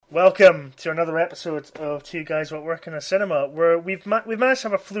Welcome to another episode of Two Guys What Work in a Cinema, where we've managed to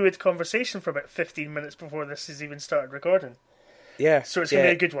have a fluid conversation for about 15 minutes before this has even started recording. Yeah. So it's going to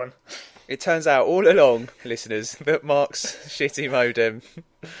be a good one. It turns out all along, listeners, that Mark's shitty modem,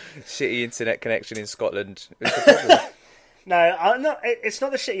 shitty internet connection in Scotland is the problem. No, it's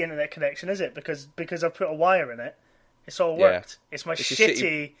not the shitty internet connection, is it? Because I put a wire in it, it's all worked. It's my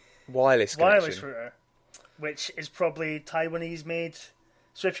shitty wireless router, which is probably Taiwanese made.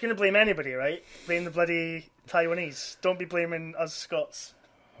 So if you're going to blame anybody, right, blame the bloody Taiwanese. Don't be blaming us Scots.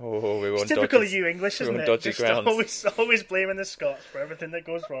 Oh, we're on it's typical of you English, isn't it? Dodgy grounds. Always blaming the Scots for everything that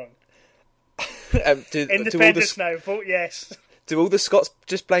goes wrong. Independence now, vote yes. Do all the Scots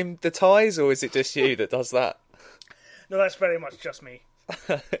just blame the Thais, or is it just you that does that? No, that's very much just me.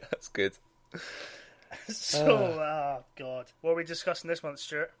 That's good. So, God. What are we discussing this month,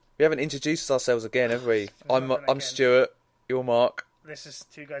 Stuart? We haven't introduced ourselves again, have we? I'm Stuart, you're Mark. This is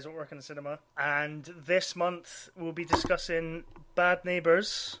Two Guys That Work in the Cinema. And this month we'll be discussing Bad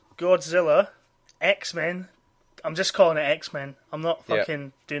Neighbours, Godzilla, X-Men. I'm just calling it X-Men. I'm not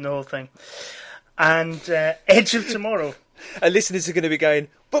fucking doing the whole thing. And Edge of Tomorrow. And listeners are going to be going,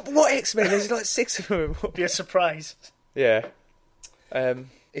 but what X-Men? There's like 6 of them. It'll be a surprise. Yeah.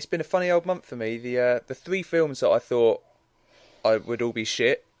 It's been a funny old month for me. The 3 films that I thought I would all be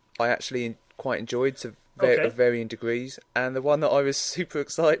shit, I actually quite enjoyed to varying degrees. And the one that I was super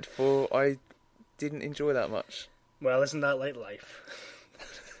excited for, I didn't enjoy that much. Well, isn't that like life?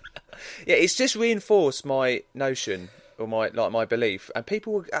 Yeah, it's just reinforced my notion or my belief. And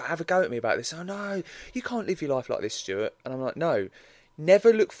people have a go at me about this. Oh no, you can't live your life like this, Stuart. And I'm like, no.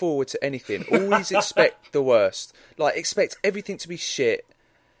 Never look forward to anything. Always expect the worst. Like, expect everything to be shit.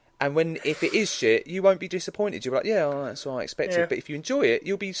 And if it is shit, you won't be disappointed. You'll be like, yeah, that's what I expected. Yeah. But if you enjoy it,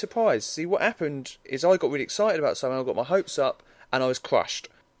 you'll be surprised. See, what happened is I got really excited about something. I got my hopes up, and I was crushed.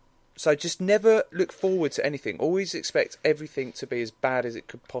 So just never look forward to anything. Always expect everything to be as bad as it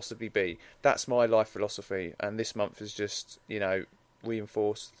could possibly be. That's my life philosophy. And this month has just,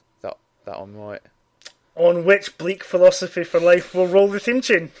 reinforced that I'm right. On which bleak philosophy for life will roll the theme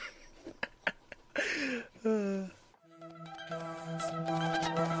tune.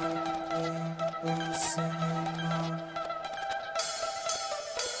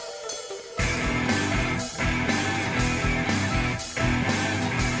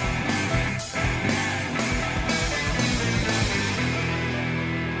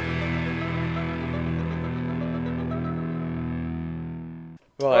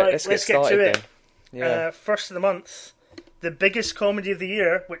 Right, let's get to it. Then. Yeah. First of the month, the biggest comedy of the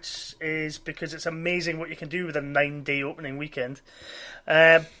year, which is because it's amazing what you can do with a 9-day opening weekend.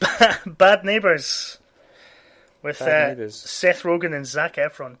 Bad Neighbours with Seth Rogen and Zac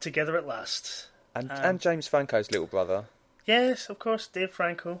Efron together at last, and James Franco's little brother. Yes, of course, Dave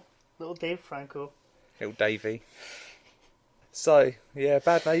Franco, little Dave Franco, little Davey. So, yeah,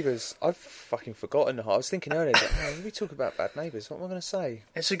 Bad Neighbours. I've fucking forgotten. I was thinking earlier, when we talk about Bad Neighbours, what am I going to say?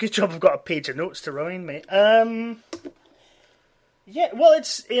 It's a good job I've got a page of notes to remind me. Yeah, well,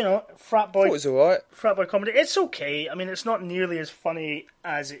 it's, frat boy... I thought it was alright. Frat boy comedy. It's okay. I mean, it's not nearly as funny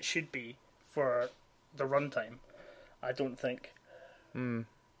as it should be for the runtime, I don't think.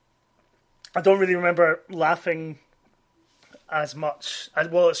 I don't really remember laughing as much,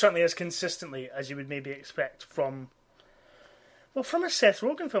 certainly as consistently as you would maybe expect from... Well, from a Seth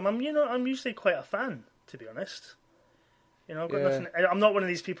Rogen film, I'm usually quite a fan, to be honest. I've got nothing. I'm not one of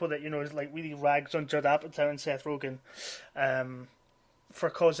these people that is like really rags on Judd Apatow and Seth Rogen, for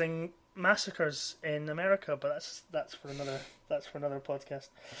causing massacres in America. But that's for another podcast.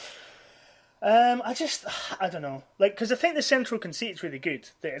 I don't know, because I think the central conceit is really good.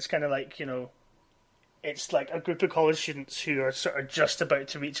 That it's kind of like it's like a group of college students who are sort of just about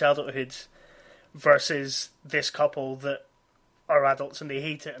to reach adulthood, versus this couple that are adults and they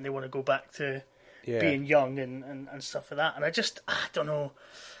hate it and they want to go back to being young and stuff like that. And I don't know.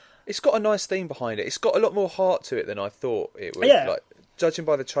 It's got a nice theme behind it. It's got a lot more heart to it than I thought it would. Yeah. Like, judging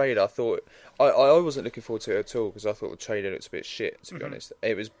by the trailer, I thought... I wasn't looking forward to it at all because I thought the trailer looked a bit shit, to be honest.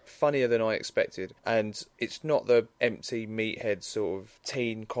 It was funnier than I expected. And it's not the empty meathead sort of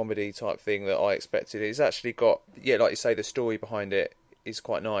teen comedy type thing that I expected. It's actually got... Yeah, like you say, the story behind it is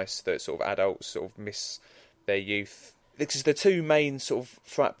quite nice, that sort of adults sort of miss their youth. Because the 2 main sort of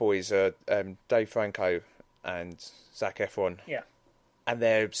frat boys are Dave Franco and Zac Efron. Yeah. And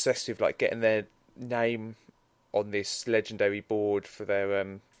they're obsessed with getting their name on this legendary board for their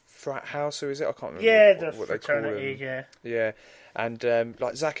frat house, or is it? I can't remember. Yeah, what the fraternity, yeah. Yeah. And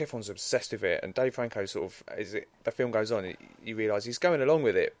Zac Efron's obsessed with it, and Dave Franco the film goes on, you realise he's going along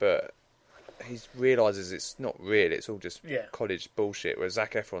with it, but he realizes it's not real. It's all just Yeah. college bullshit. Whereas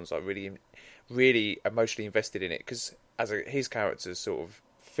Zac Efron's like really emotionally invested in it because his character sort of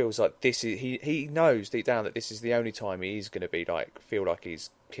feels like this is he knows deep down that this is the only time he's going to be like feel like he's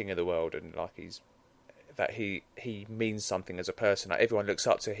king of the world and like he means something as a person. Like everyone looks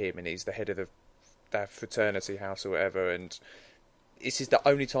up to him and he's the head of their fraternity house or whatever, and this is the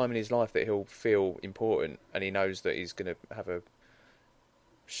only time in his life that he'll feel important, and he knows that he's going to have a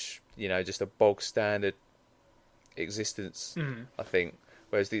just a bog standard existence. I think,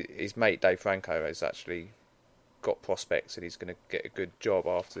 whereas his mate Dave Franco has actually got prospects and he's going to get a good job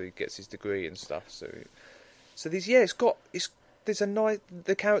after he gets his degree and stuff. So there's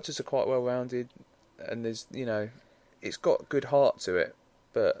the characters are quite well rounded, and there's it's got good heart to it,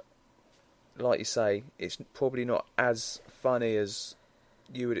 but like you say, it's probably not as funny as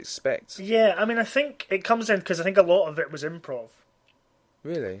you would expect. Yeah, I mean, I think it comes in because I think a lot of it was improv.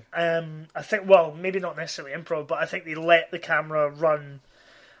 Really? I think, well, maybe not necessarily improv, but I think they let the camera run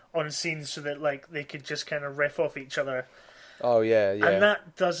on scenes so that like they could just kind of riff off each other. Oh yeah. And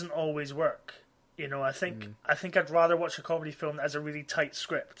that doesn't always work. I think I'd rather watch a comedy film that has a really tight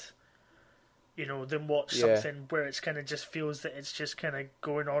script, than watch something where it's kind of just feels that it's just kind of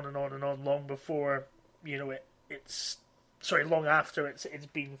going on and on and on long before, long after it's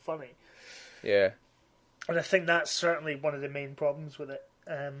been funny. Yeah. And I think that's certainly one of the main problems with it.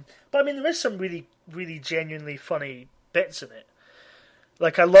 But I mean, there is some really, really genuinely funny bits in it.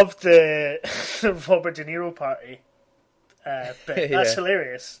 Like, I loved the Robert De Niro party bit. That's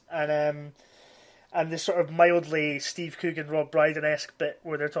hilarious. And the sort of mildly Steve Coogan, Rob Brydon-esque bit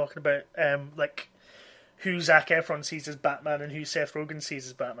where they're talking about who Zac Efron sees as Batman and who Seth Rogen sees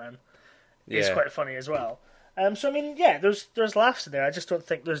as Batman is quite funny as well. So I mean, yeah, there's laughs in there. I just don't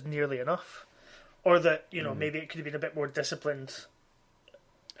think there's nearly enough, or that maybe it could have been a bit more disciplined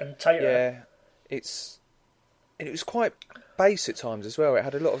and tighter. Yeah, it was quite base at times as well. It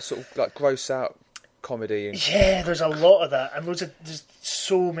had a lot of sort of like gross out comedy. Yeah, there's a lot of that, and there's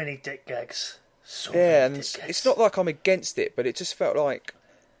so many dick gags. It's not like I'm against it, but it just felt like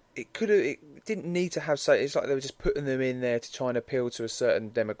it didn't need to have so. It's like they were just putting them in there to try and appeal to a certain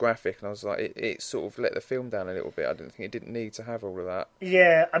demographic, and I was like, it sort of let the film down a little bit. I didn't think it didn't need to have all of that.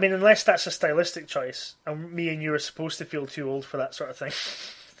 Yeah, I mean, unless that's a stylistic choice, and me and you are supposed to feel too old for that sort of thing.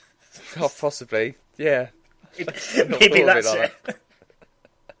 Oh, possibly, yeah. Maybe that's it.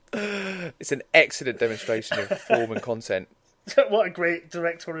 It's an excellent demonstration of form and content. What a great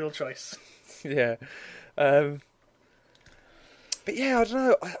directorial choice. Yeah. But yeah, I don't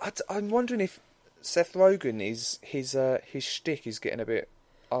know. I'm wondering if Seth Rogen his shtick is getting a bit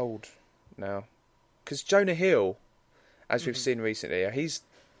old now, because Jonah Hill, as we've seen recently, he's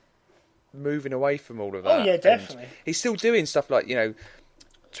moving away from all of that. Oh yeah, definitely. He's still doing stuff like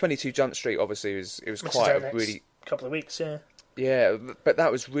 22 Jump Street. Obviously, it was which quite is our next couple of weeks. Yeah. Yeah, but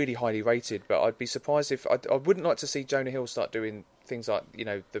that was really highly rated. But I'd be surprised if I wouldn't like to see Jonah Hill start doing things like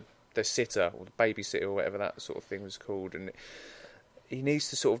the sitter or the babysitter or whatever that sort of thing was called, and he needs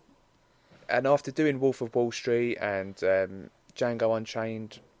to sort of. And after doing Wolf of Wall Street and Django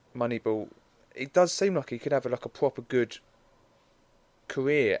Unchained, Moneyball, it does seem like he could have a proper good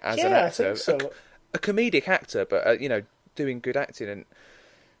career as an actor. I think so. A comedic actor, but doing good acting.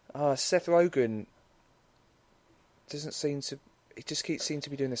 And Seth Rogen doesn't seem to. He just seems to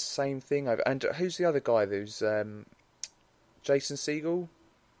be doing the same thing over. And who's the other guy? Who's Jason Segel?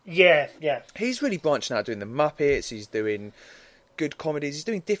 Yeah. He's really branching out, doing the Muppets. He's doing good comedies. He's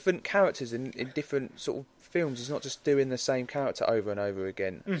doing different characters in different sort of films. He's not just doing the same character over and over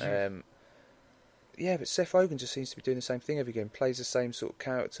again. Mm-hmm. But Seth Rogen just seems to be doing the same thing every again. Plays the same sort of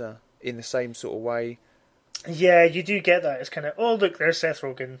character in the same sort of way. Yeah, you do get that. It's kind of, oh look, there's Seth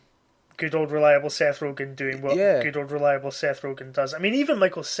Rogen. Good old reliable Seth Rogen doing what good old reliable Seth Rogen does. I mean, even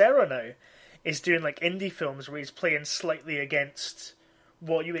Michael Cera now is doing like indie films where he's playing slightly against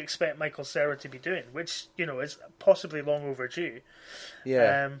what you expect Michael Cera to be doing, which is possibly long overdue.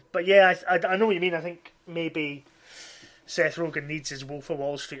 Yeah. But yeah, I know what you mean. I think maybe Seth Rogen needs his Wolf of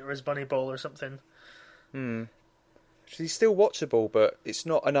Wall Street or his Moneyball or something. He's still watchable, but it's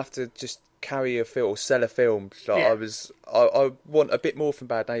not enough to just carry a film or sell a film. I want a bit more from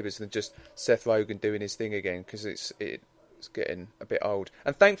Bad Neighbours than just Seth Rogen doing his thing again, because it's getting a bit old.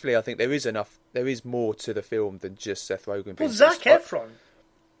 And thankfully, I think there is more to the film than just Seth Rogen. Well, Zac Efron,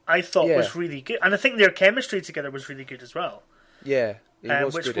 I thought was really good, and I think their chemistry together was really good as well. Yeah,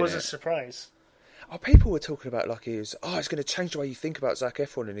 which was a surprise. Oh, people were talking about it's going to change the way you think about Zac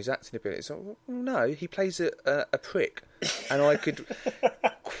Efron and his acting ability. It's like, well, no, he plays a prick, and I could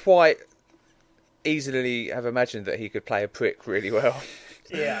quite easily have imagined that he could play a prick really well.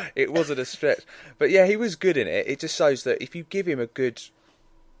 Yeah. It wasn't a stretch. But yeah, he was good in it. It just shows that if you give him a good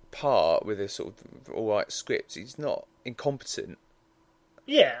part with a sort of alright script, he's not incompetent.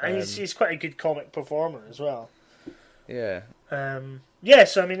 Yeah, and he's quite a good comic performer as well. Yeah. Yeah,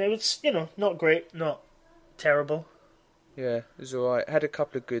 so I mean, it was, not great, not terrible. Yeah, it was alright. Had a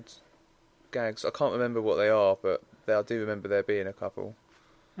couple of good gags. I can't remember what they are, but I do remember there being a couple.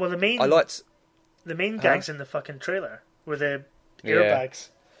 Well, the main gags in the fucking trailer were the airbags.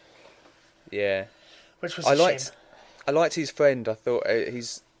 Yeah. Which was a shame. I liked his friend. I thought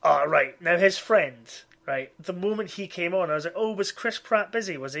he's... Oh, right. Now, his friend, right, the moment he came on, I was like, oh, was Chris Pratt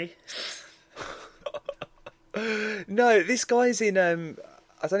busy, was he? No, this guy's in...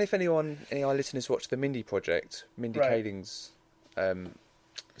 I don't know if any of our listeners watched The Mindy Project, Mindy Kaling's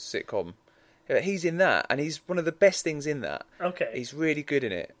sitcom. He's in that, and he's one of the best things in that. Okay. He's really good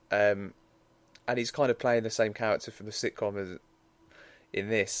in it. And he's kind of playing the same character from the sitcom as in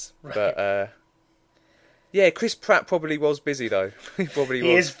this. Right. But, yeah, Chris Pratt probably was busy, though. He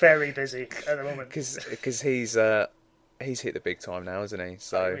is very busy at the moment. Because he's hit the big time now, isn't he?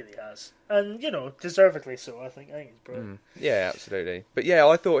 So he really has. And, deservedly so, I think. I think he's brilliant. Yeah, absolutely. But yeah,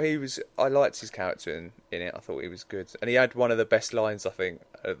 I liked his character in it. I thought he was good. And he had one of the best lines, I think,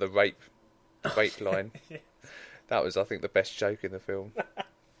 the rape line. Yeah. That was, I think, the best joke in the film.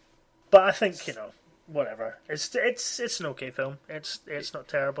 But I think, whatever. It's an okay film. It's not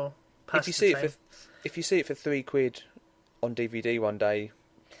terrible. If you see it for £3 on DVD one day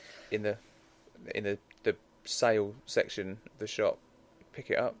in the sale section of the shop, pick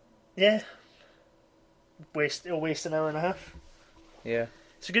it up. Yeah. It'll waste an hour and a half. Yeah.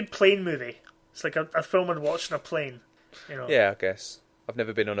 It's a good plane movie. It's like a film I'd watch on a plane. Yeah, I guess. I've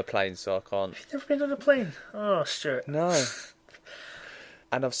never been on a plane, so I can't. You've never been on a plane? Oh, Stuart. No.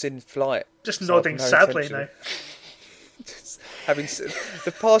 And I've seen Flight. Just nodding sadly now. Having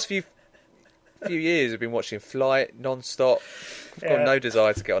the past few years, I've been watching Flight non-stop. I've got no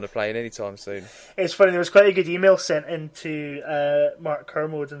desire to get on a plane anytime soon. It's funny, there was quite a good email sent into Mark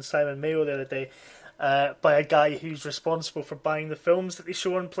Kermode and Simon Mayo the other day by a guy who's responsible for buying the films that they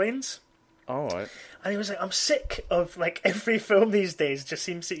show on planes. All right. And he was like, I'm sick of, every film these days just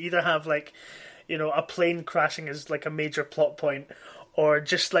seems to either have, a plane crashing as, a major plot point, or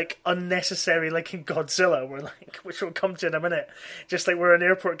just, unnecessary, in Godzilla, where, which we'll come to in a minute, just, where an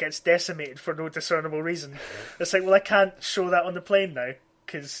airport gets decimated for no discernible reason. It's like, well, I can't show that on the plane now,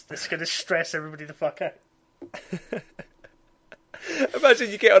 because it's going to stress everybody the fuck out.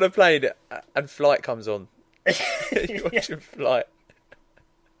 Imagine you get on a plane and Flight comes on. You're watching Flight.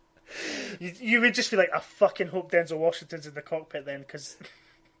 You would just be like, I fucking hope Denzel Washington's in the cockpit then, because...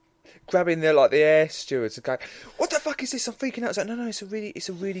 Grabbing the air stewards and going, what the fuck is this? I'm freaking out. It's like, no, it's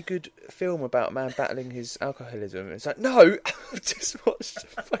a really good film about a man battling his alcoholism. It's like, no, I've just watched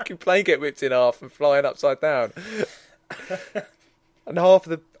a fucking plane get ripped in half and flying upside down. And half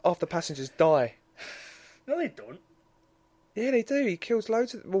the passengers die. No, they don't. Yeah, they do. He kills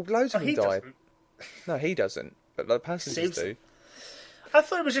loads of them die. Doesn't. No, he doesn't. But the passengers do. I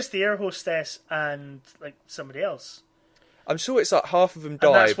thought it was just the air hostess and somebody else. I'm sure it's half of them die.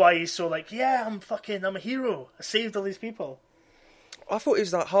 And that's why he's so yeah, I'm a hero. I saved all these people. I thought it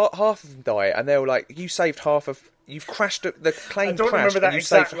was half of them die, and they were like, you saved half of... You've crashed... The plane crashed, and you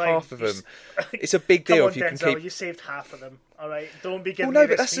saved half of them. It's a big deal if you Denzel, can keep... you saved half of them, alright? Don't be giving no, me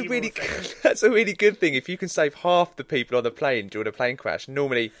but this that's a really good thing. If you can save half the people on the plane during a plane crash,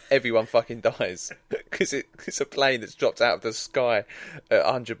 normally everyone fucking dies. Because it's a plane that's dropped out of the sky at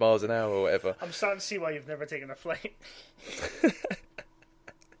 100 miles an hour or whatever. I'm starting to see why you've never taken a flight.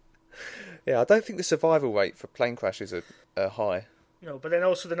 Yeah, I don't think the survival rate for plane crashes are high. No, but then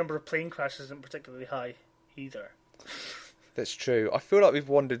also the number of plane crashes isn't particularly high either. That's true. I feel like we've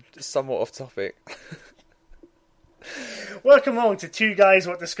wandered somewhat off topic. Welcome along to Two Guys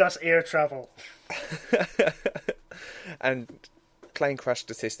What Discuss Air Travel. And plane crash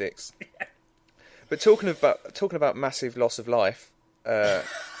statistics. Yeah. But talking about massive loss of life, that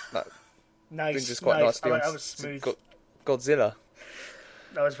brings us quite nicely on that was smooth. Godzilla.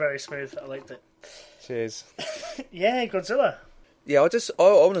 That was very smooth. I liked it. Cheers. Yeah, Godzilla. Yeah, I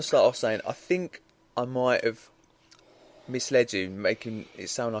want to start off saying I think I might have misled you, making it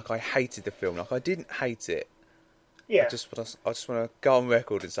sound like I hated the film. I didn't hate it. Yeah. I just want to go on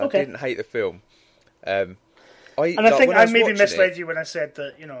record and say I didn't hate the film. I think I maybe misled you when I said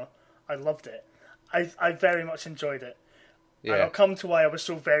that, I loved it. I very much enjoyed it. Yeah. And I'll come to why I was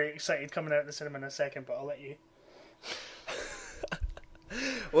so very excited coming out of the cinema in a second, but I'll let you.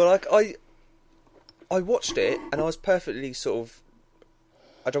 Well, I watched it and I was perfectly sort of,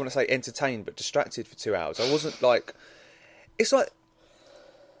 I don't want to say entertained, but distracted for 2 hours. I wasn't it's like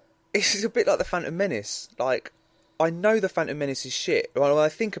it's a bit like the Phantom Menace. Like, I know the Phantom Menace is shit. When I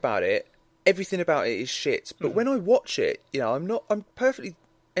think about it, everything about it is shit. But when I watch it, I'm perfectly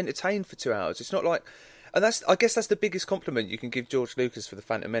entertained for 2 hours. It's not like, and I guess that's the biggest compliment you can give George Lucas for the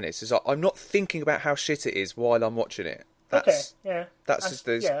Phantom Menace. Is like, I'm not thinking about how shit it is while I'm watching it. That's just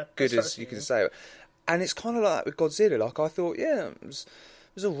as good as you can say it. And it's kind of like that with Godzilla. Like, I thought, it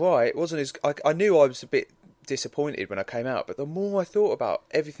was all right. It wasn't as... I knew I was a bit disappointed when I came out, but the more I thought about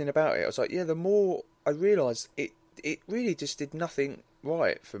everything about it, I was like, the more I realised it really just did nothing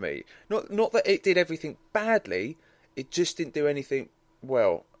right for me. Not that it did everything badly, it just didn't do anything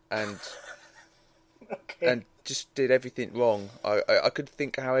well, and and just did everything wrong. I could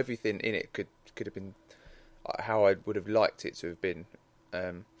think how everything in it could have been, how I would have liked it to have been.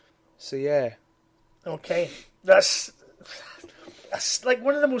 So yeah. Okay, that's like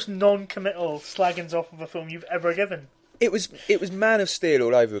one of the most non-committal slaggings off of a film you've ever given. It was Man of Steel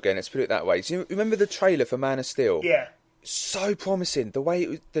all over again. Let's put it that way. Do you remember the trailer for Man of Steel? Yeah. So promising. The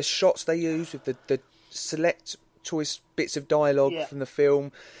way the shots they used with the select choice bits of dialogue from the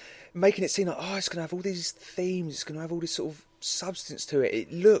film, making it seem like, it's going to have all these themes. It's going to have all this sort of substance to it.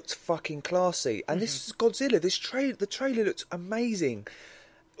 It looked fucking classy. And this is Godzilla. The trailer looked amazing.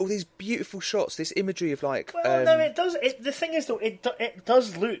 All these beautiful shots, this imagery of like... Well, no, it does. The thing is, though, it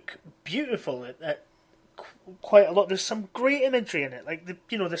does look beautiful at quite a lot. There's some great imagery in it, like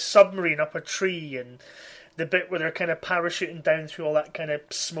the submarine up a tree and the bit where they're kind of parachuting down through all that kind of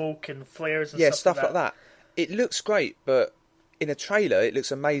smoke and flares and stuff like that. It looks great, but in a trailer it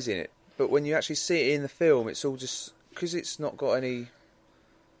looks amazing. But when you actually see it in the film, it's all just because it's not got any.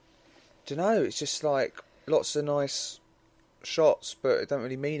 Don't know. It's just like lots of nice shots, but it don't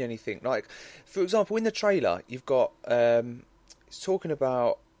really mean anything. Like, for example, in the trailer, you've got it's talking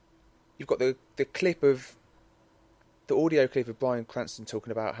about, you've got the clip of the audio clip of Bryan Cranston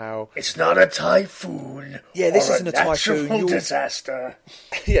talking about how it's not a typhoon. Yeah, this isn't a typhoon. Disaster.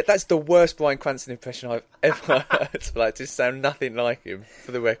 Yeah, that's the worst Bryan Cranston impression I've ever heard. Like, just sound nothing like him,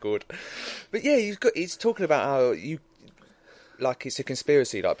 for the record. But yeah, he's talking about how it's a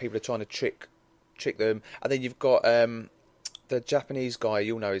conspiracy. Like, people are trying to trick them, and then you've got the Japanese guy,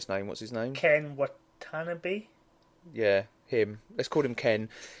 you'll know his name. What's his name? Ken Watanabe? Yeah, him. Let's call him Ken.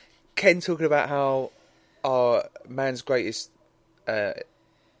 Ken talking about how man's greatest... I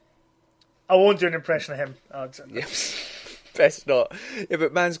won't do an impression of him. Best not. Yeah,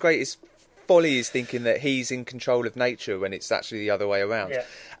 but man's greatest folly is thinking that he's in control of nature when it's actually the other way around. Yeah.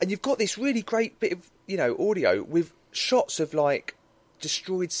 And you've got this really great bit of, audio with shots of, like,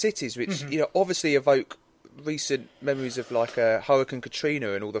 destroyed cities, which, obviously evoke recent memories of like Hurricane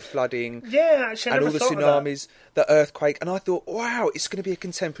Katrina and all the flooding, and all the tsunamis, the earthquake. And I thought, wow, it's going to be a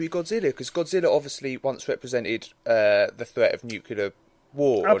contemporary Godzilla, because Godzilla obviously once represented the threat of nuclear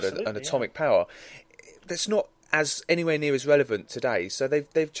war and atomic power. That's not as anywhere near as relevant today. So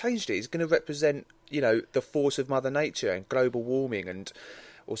they've changed it. It's going to represent the force of Mother Nature and global warming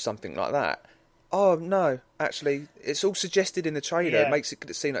or something like that. Oh, no, actually, it's all suggested in the trailer. Yeah. It makes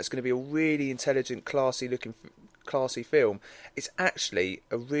it seem like it's going to be a really intelligent, classy film. It's actually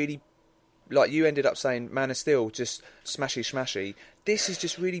a really, like you ended up saying, Man of Steel, just smashy. This is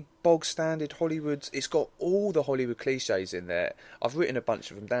just really bog-standard Hollywood. It's got all the Hollywood cliches in there. I've written a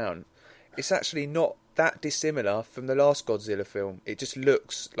bunch of them down. It's actually not that dissimilar from the last Godzilla film. It just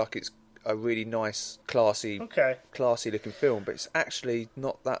looks like it's a really nice, classy looking film, but it's actually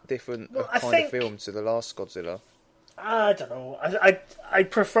not that different of film to the last Godzilla. I don't know. I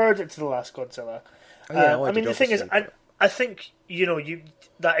preferred it to the last Godzilla. I mean, the thing is, I think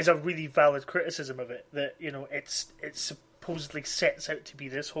that is a really valid criticism of it. That it supposedly sets out to be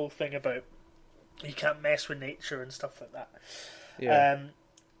this whole thing about you can't mess with nature and stuff like that. Yeah.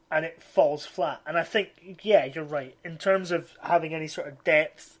 And it falls flat. And I think, you're right. In terms of having any sort of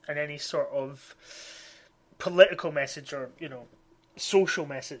depth and any sort of political message or, social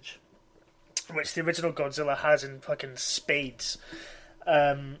message, which the original Godzilla has in fucking spades,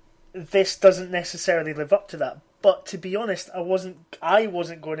 this doesn't necessarily live up to that. But to be honest, I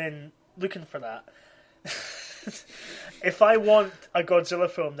wasn't going in looking for that. If I want a Godzilla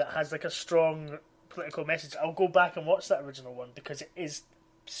film that has like a strong political message, I'll go back and watch that original one, because it is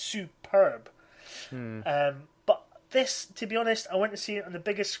superb. But this, to be honest, I went to see it on the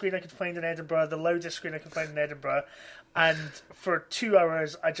biggest screen I could find in Edinburgh, the loudest screen I could find in Edinburgh, and for 2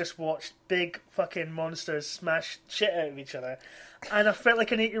 hours I just watched big fucking monsters smash shit out of each other, and I felt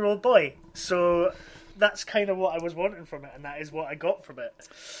like an 8-year-old boy. So that's kind of what I was wanting from it, and that is what I got from it.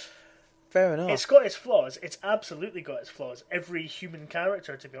 Fair enough. It's got its flaws. It's absolutely got its flaws. Every human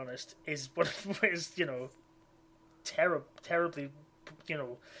character, to be honest, is terribly,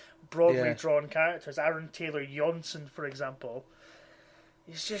 broadly drawn characters. Aaron Taylor Johnson, for example,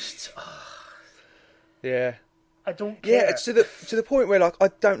 is just yeah. I don't care. Yeah, to the point where like I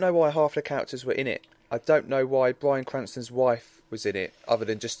don't know why half the characters were in it. I don't know why Bryan Cranston's wife was in it, other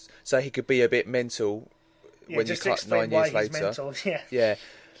than just so he could be a bit mental when you cut 9 years later. Mental. Yeah. Yeah.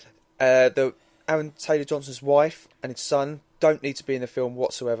 The Aaron Taylor Johnson's wife and his son don't need to be in the film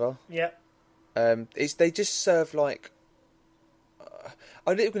whatsoever. Yeah. They just serve like.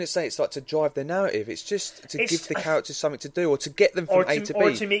 I'm not even going to say it's like to drive the narrative. It's just to give the characters something to do, or to get them from A to B,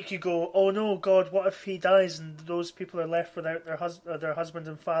 or to make you go, "Oh no, God! What if he dies and those people are left without their husband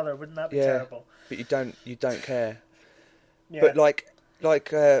and father? Wouldn't that be terrible?" But you don't care. Yeah. But like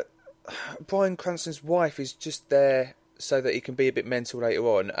Bryan Cranston's wife is just there so that he can be a bit mental later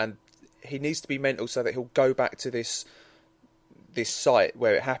on, and he needs to be mental so that he'll go back to this site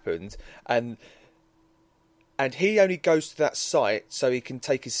where it happened, and he only goes to that site so he can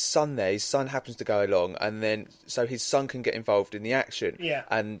take his son there. His son happens to go along, and then so his son can get involved in the action. Yeah.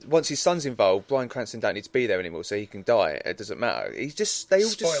 And once his son's involved, Bryan Cranston don't need to be there anymore, so he can die. It doesn't matter. They all just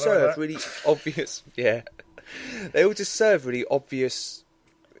serve really obvious. Yeah. They all just serve really obvious,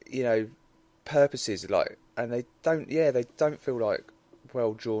 purposes. Like, and they don't feel like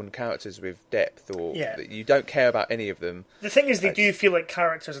well drawn characters with depth, or you don't care about any of them. The thing is, they do feel like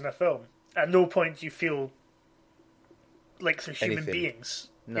characters in a film. At no point do you feel like they're human beings.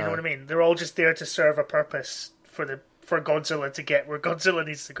 No. You know what I mean? They're all just there to serve a purpose for Godzilla to get where Godzilla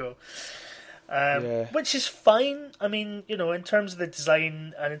needs to go. Which is fine. I mean, in terms of the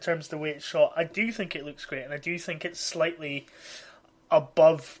design and in terms of the way it's shot, I do think it looks great, and I do think it's slightly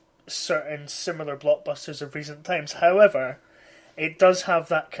above certain similar blockbusters of recent times. However, it does have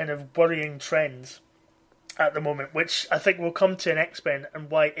that kind of worrying trend at the moment, which I think will come to an X-Men,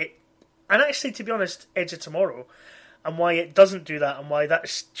 and why it... And actually, to be honest, Edge of Tomorrow, and why it doesn't do that, and why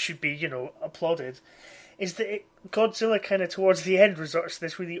that should be, applauded, is that Godzilla kind of towards the end resorts to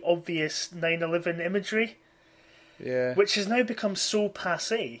this really obvious 9/11 imagery, which has now become so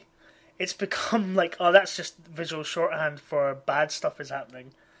passé. It's become like, oh, that's just visual shorthand for bad stuff is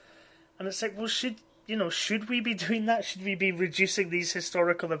happening, and it's like, well, should we be doing that? Should we be reducing these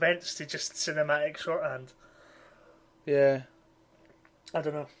historical events to just cinematic shorthand? Yeah, I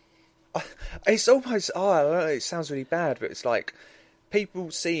don't know. It's almost, I don't know, it sounds really bad, but it's like people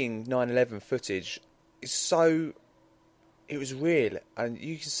seeing 9/11 footage is so, it was real, and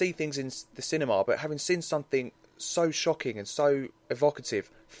you can see things in the cinema, but having seen something so shocking and so evocative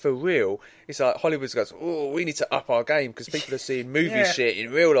for real, it's like Hollywood goes, oh, we need to up our game because people are seeing movie shit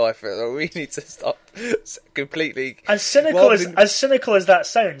in real life. We need to stop completely. As cynical as that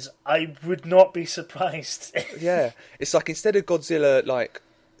sounds, I would not be surprised. Yeah, it's like instead of Godzilla like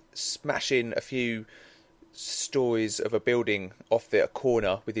smashing a few stories of a building off the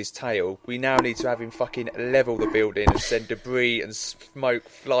corner with his tail, we now need to have him fucking level the building and send debris and smoke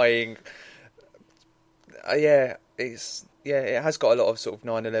flying. It has got a lot of sort of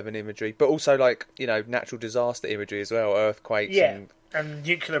 9/11 imagery, but also like natural disaster imagery as well, earthquakes and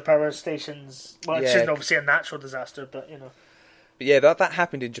nuclear power stations. Well, it's obviously a natural disaster, but But yeah, that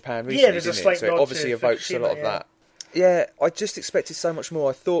happened in Japan recently, there's a didn't slight it? So it obviously evokes a lot of that. Yeah, I just expected so much more.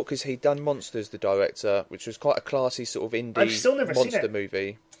 I thought because he'd done Monsters, the director, which was quite a classy sort of indie I've still never monster seen it.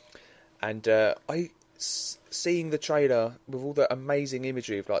 movie, and seeing the trailer with all the amazing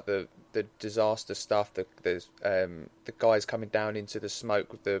imagery of like the disaster stuff, the guys coming down into the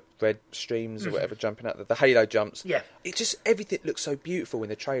smoke with the red streams or whatever jumping out, the halo jumps. Yeah, it just everything looks so beautiful in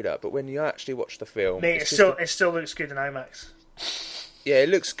the trailer, but when you actually watch the film, mate, it still looks good in IMAX. Yeah, it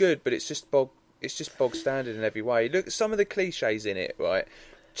looks good, but it's just bog standard in every way. Look, some of the cliches in it, right?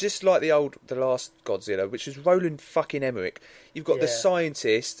 Just like the last Godzilla, which was Roland fucking Emmerich. You've got the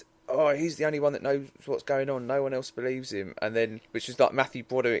scientist. Oh, he's the only one that knows what's going on. No one else believes him. And then, which is like Matthew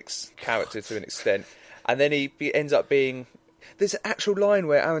Broderick's character to an extent. And then he ends up being. There's an actual line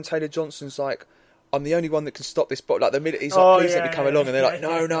where Aaron Taylor Johnson's like, "I'm the only one that can stop this bomb." Like the minute he's like, "Please let me come along," and they're like,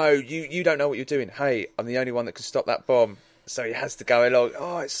 "No, you don't know what you're doing. Hey, I'm the only one that can stop that bomb." So he has to go along.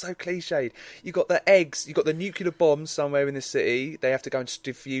 Oh, it's so cliched. You got the eggs. You got the nuclear bomb somewhere in the city. They have to go and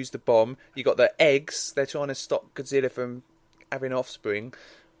defuse the bomb. You got the eggs. They're trying to stop Godzilla from having offspring.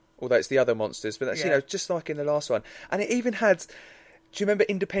 Although it's the other monsters, but that's just like in the last one. And it even had. Do you remember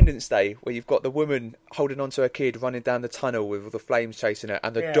Independence Day, where you've got the woman holding onto her kid running down the tunnel with all the flames chasing her,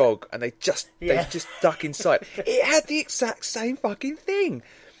 and the dog, and they just duck inside. It had the exact same fucking thing.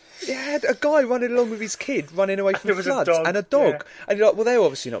 It had a guy running along with his kid, running away from floods, and a dog. Yeah. And you're like, well, they're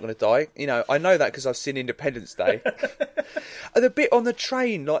obviously not going to die. I know that because I've seen Independence Day. And the bit on the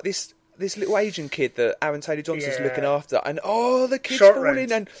train, like this this little Asian kid that Aaron Taylor Johnson's Yeah. looking after, and the kid's Short falling,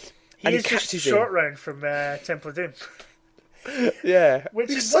 round. and he is just catches Short him. Round from Temple of Doom. Yeah, Which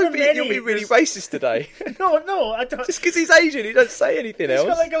he's is so one of big. You'll many- be really there's- racist today. No, I don't. Just because he's Asian, he doesn't say anything He's else.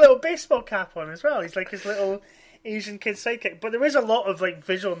 got like a little baseball cap on as well. He's like his little Asian kid sidekick. But there is a lot of like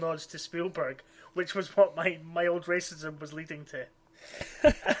visual nods to Spielberg, which was what my old racism was leading to.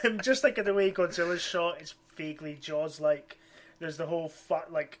 Just like in the way Godzilla's shot, it's vaguely Jaws-like. There's the whole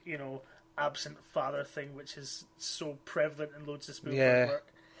absent father thing, which is so prevalent in loads of Spielberg work.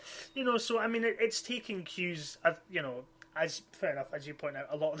 So I mean, it's taking cues. As fair enough, as you point out,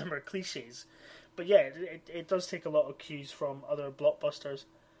 a lot of them are cliches. But yeah, it does take a lot of cues from other blockbusters.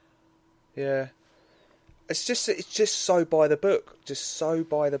 Yeah. It's just so by the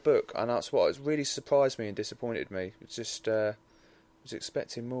book, and that's what has really surprised me and disappointed me. It's just was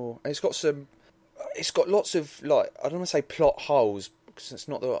expecting more. And it's got lots of like, I don't want to say plot holes because it's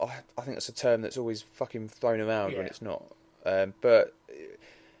not I think that's a term that's always fucking thrown around when it's not. But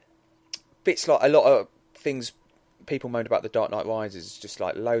bits like a lot of things people moaned about The Dark Knight Rises, just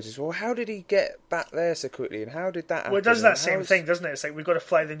like loads of, well, how did he get back there so quickly, and how did that happen? Well, it does that same thing, doesn't it? It's like, we've got to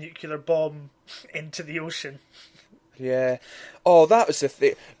fly the nuclear bomb into the ocean. Yeah. Oh, that was the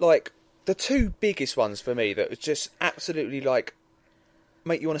thing. Like, the two biggest ones for me that was just absolutely, like,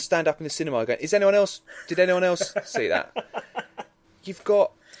 make you want to stand up in the cinema going, did anyone else see that? You've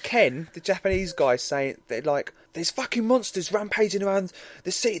got Ken, the Japanese guy, saying that, like, there's fucking monsters rampaging around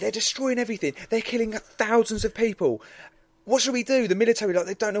the city. They're destroying everything. They're killing thousands of people. What should we do? The military, like,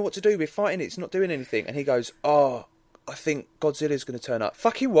 they don't know what to do. We're fighting it. It's not doing anything. And he goes, I think Godzilla's going to turn up.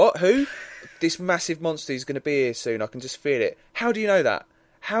 Fucking what? Who? This massive monster is going to be here soon. I can just feel it. How do you know that?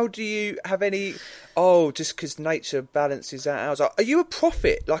 How do you have any... just because nature balances that out. I was like, are you a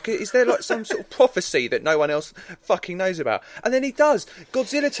prophet? Like, is there like some sort of prophecy that no one else fucking knows about? And then he does.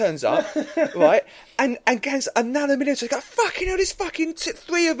 Godzilla turns up, right? And now the military go, fucking hell, there's fucking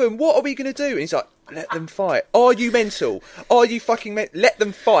three of them. What are we going to do? And he's like, let them fight. Are you mental? Are you fucking let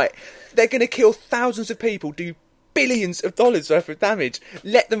them fight. They're going to kill thousands of people, do billions of dollars worth of damage.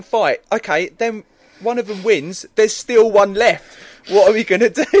 Let them fight. Okay, then one of them wins. There's still one left. What are we going to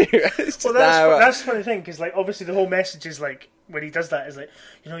do? Well, that's the funny thing, because like, obviously the whole message is like, when he does that, is like,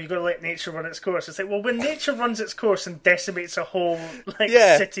 you've got to let nature run its course. It's like, well, when nature runs its course and decimates a whole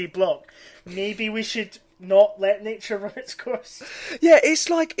city block, maybe we should not let nature run its course. Yeah, it's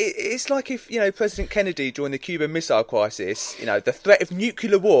like if President Kennedy during the Cuban Missile Crisis, the threat of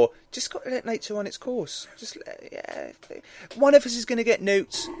nuclear war, just got to let nature run its course. One of us is going to get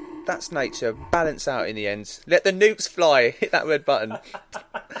nuked. That's nature. Balance out in the end. Let the nukes fly. Hit that red button.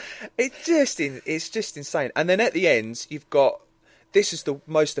 It's just insane. And then at the end, you've got, this is the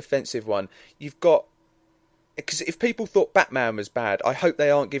most offensive one. You've got, because if people thought Batman was bad, I hope they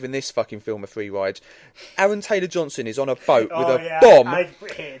aren't giving this fucking film a free ride. Aaron Taylor Johnson is on a boat with a bomb. I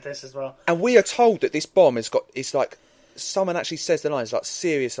hated this as well. And we are told that this bomb is like, someone actually says the lines, like,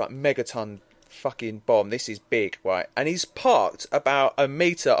 serious, like, megaton fucking bomb. This is big, right? And he's parked about a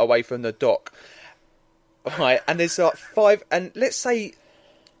metre away from the dock, right? And there's like five, and let's say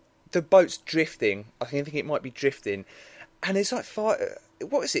the boat's drifting. I think it might be drifting, and there's like five.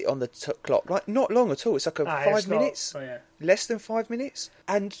 What is it on the clock? Like, not long at all. It's like 5 minutes. Less than 5 minutes.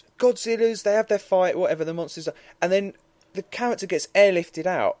 And Godzilla's, they have their fight, whatever the monsters are, and then the character gets airlifted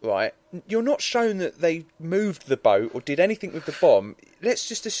out, right? You're not shown that they moved the boat or did anything with the bomb. Let's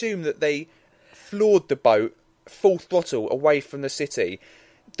just assume that they floored the boat full throttle away from the city.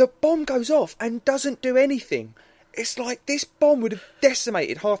 The bomb goes off and doesn't do anything. It's like this bomb would have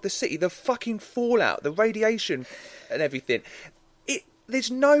decimated half the city. The fucking fallout, the radiation and everything.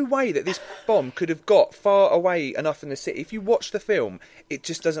 There's no way that this bomb could have got far away enough from the city. If you watch the film, it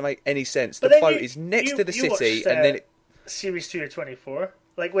just doesn't make any sense. The boat is next to the city, and then Series 2 of 24.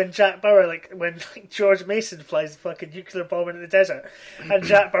 Like when Jack Bauer, when George Mason flies the fucking nuclear bomb into the desert, and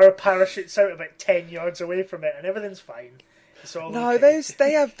Jack Bauer parachutes out about 10 yards away from it, and everything's fine. It's all okay.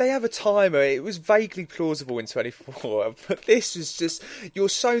 they have a timer. It was vaguely plausible in 24, but this was just, you're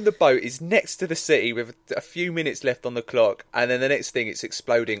shown the boat is next to the city with a few minutes left on the clock, and then the next thing it's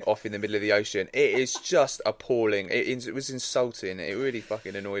exploding off in the middle of the ocean. It is just appalling. It was insulting. It really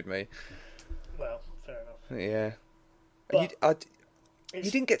fucking annoyed me. Well, fair enough. Yeah. But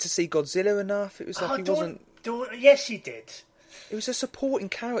you didn't get to see Godzilla enough. It was like he wasn't. Yes, you did. It was a supporting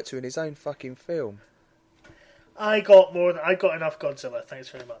character in his own fucking film. I got enough Godzilla. Thanks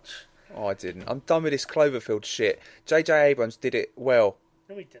very much. Oh, I didn't. I'm done with this Cloverfield shit. J.J. Abrams did it well.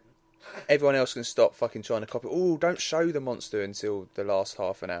 No, he didn't. Everyone else can stop fucking trying to copy. Oh, don't show the monster until the last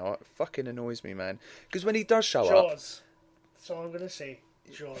half an hour. It fucking annoys me, man. Because when he does show up, Jaws. That's all I'm going to say.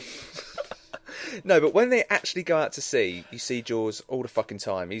 Jaws. No, but when they actually go out to sea, you see Jaws all the fucking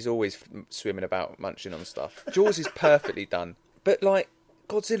time. He's always swimming about, munching on stuff. Jaws is perfectly done. But, like,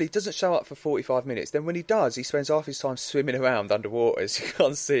 Godzilla doesn't show up for 45 minutes. Then when he does, he spends half his time swimming around underwater, so you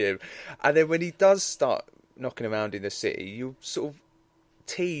can't see him. And then when he does start knocking around in the city, you're sort of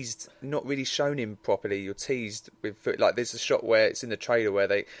teased, not really shown him properly. You're teased with, like, there's a shot where it's in the trailer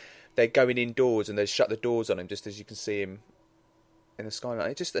where they're going indoors and they shut the doors on him just as you can see him in the skyline.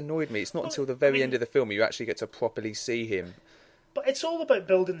 It just annoyed me. It's not until the very end of the film you actually get to properly see him. But it's all about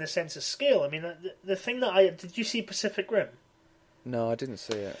building the sense of scale. I mean, the thing that did you see Pacific Rim? No, I didn't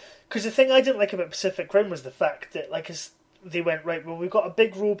see it. Because the thing I didn't like about Pacific Rim was the fact that, like, as they went, right, well, we've got a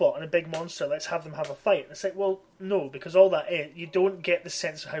big robot and a big monster, let's have them have a fight. And it's like, well, no, because all that is, you don't get the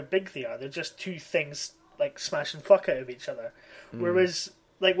sense of how big they are. They're just two things, like, smashing fuck out of each other. Whereas,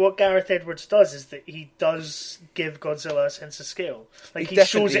 like, what Gareth Edwards does is that he does give Godzilla a sense of scale. Like, he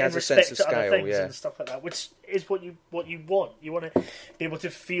shows it in respect to other things and stuff like that, which is what you want. You want to be able to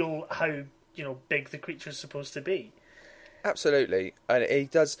feel how, you know, big the creature's supposed to be. Absolutely, and he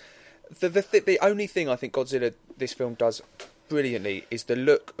does. The only thing I think Godzilla, this film, does brilliantly is the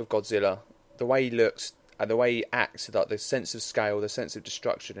look of Godzilla, the way he looks and the way he acts, like the sense of scale, the sense of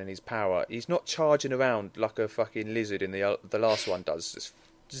destruction and his power. He's not charging around like a fucking lizard in the last one does, just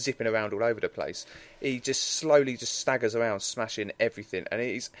zipping around all over the place. He just slowly just staggers around, smashing everything, and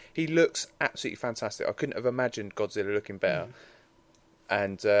he looks absolutely fantastic. I couldn't have imagined Godzilla looking better.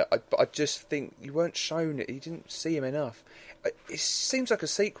 And I just think you weren't shown it. You didn't see him enough. It seems like a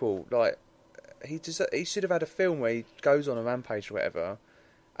sequel. Like he should have had a film where he goes on a rampage or whatever,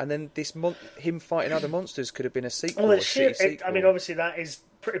 and then him fighting other monsters could have been a sequel. Well, sequel. I mean, obviously that is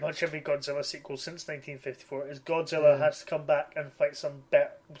pretty much every Godzilla sequel since 1954. Is Godzilla has to come back and fight some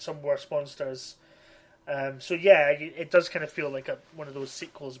worse monsters. So yeah, it does kind of feel like one of those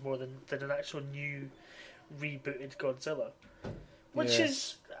sequels more than an actual new rebooted Godzilla. Which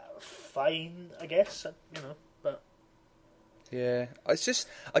is fine, I guess, you know, but... Yeah, it's just,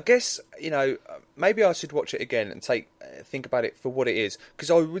 I guess, you know, maybe I should watch it again and think about it for what it is. Because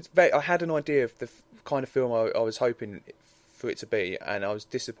I had an idea of the kind of film I was hoping for it to be, and I was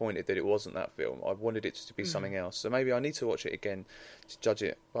disappointed that it wasn't that film. I wanted it to be something else. So maybe I need to watch it again to judge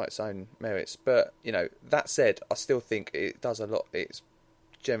it by its own merits. But, you know, that said, I still think it does a lot. It's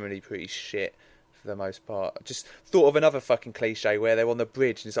generally pretty shit. For the most part, I just thought of another fucking cliche where they're on the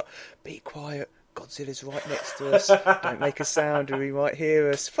bridge and it's like, be quiet, Godzilla's right next to us, don't make a sound or he might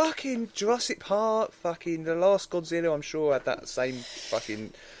hear us. Fucking Jurassic Park, fucking the last Godzilla, I'm sure had that same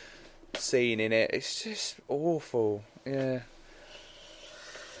fucking scene in it. It's just awful. Yeah.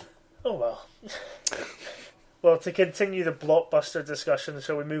 Oh well. Well, to continue the blockbuster discussion,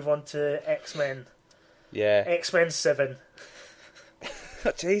 shall we move on to X-Men? Yeah. X-Men 7.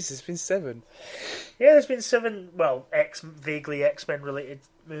 Jesus, it's been 7. Yeah, there's been 7, well, vaguely X-Men related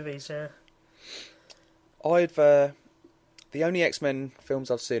movies, yeah. The only X-Men films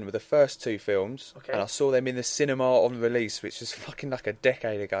I've seen were the first 2 films, and I saw them in the cinema on release, which was fucking like a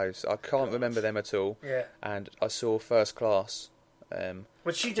decade ago, so I can't remember them at all. Yeah. And I saw First Class.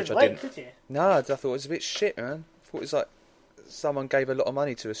 Which you didn't like, did you? No, I thought it was a bit shit, man. I thought it was like someone gave a lot of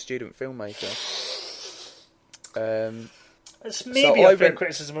money to a student filmmaker. It's maybe a fair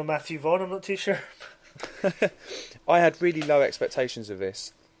criticism of Matthew Vaughn, I'm not too sure. I had really low expectations of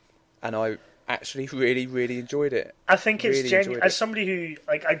this, and I actually really, really enjoyed it. I think it's genuine. As somebody who,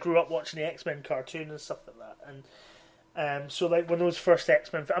 like, I grew up watching the X-Men cartoon and stuff like that, and so, like, when those first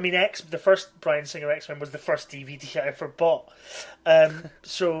X-Men... I mean, the first Bryan Singer X-Men was the first DVD I ever bought.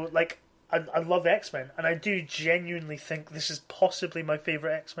 So, like, I love X-Men, and I do genuinely think this is possibly my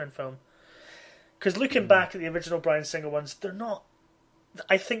favourite X-Men film. Because looking back at the original Bryan Singer ones, they're not...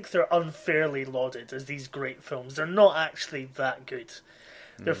 I think they're unfairly lauded as these great films. They're not actually that good.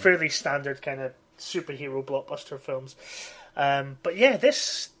 They're fairly standard kind of superhero blockbuster films. But yeah,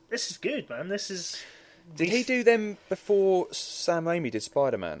 this is good, man. Did he do them before Sam Raimi did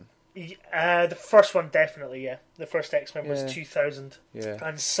Spider-Man? The first one, definitely, yeah. The first X-Men was 2000. Yeah.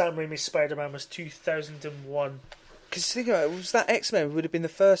 And Sam Raimi's Spider-Man was 2001. Because think about it, was that X-Men would have been the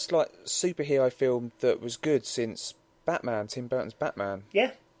first like superhero film that was good since Batman, Tim Burton's Batman.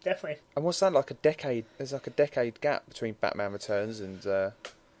 Yeah, definitely. And what's that, like a decade? There's like a decade gap between Batman Returns and...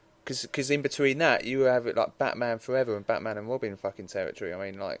 Because in between that, you have it like Batman Forever and Batman and Robin fucking territory.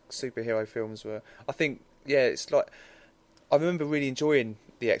 I mean, like, superhero films were... I think, yeah, it's like... I remember really enjoying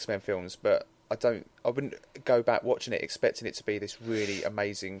the X-Men films, but I wouldn't go back watching it expecting it to be this really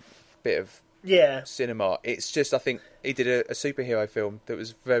amazing bit of... cinema. It's just, I think he did a superhero film that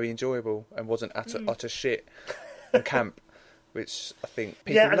was very enjoyable and wasn't utter shit and camp. which I think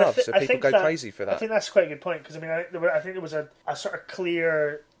people love. So people go crazy for that. I think that's quite a good point because I mean, I think there was a sort of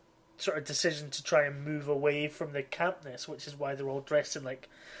clear sort of decision to try and move away from the campness, which is why they're all dressed in like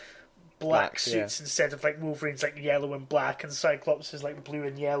black suits instead of like Wolverine's like yellow and black and Cyclops is like blue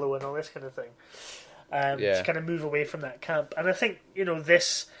and yellow and all this kind of thing. To kind of move away from that camp, and I think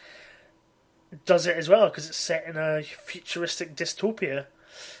this does it as well because it's set in a futuristic dystopia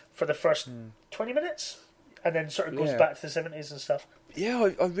for the first 20 minutes, and then sort of goes back to the 70s and stuff.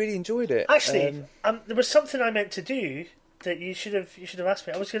 Yeah, I really enjoyed it. Actually, there was something I meant to do that you should have asked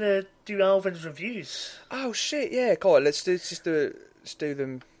me. I was going to do Alvin's reviews. Oh shit! Yeah, go on. Let's do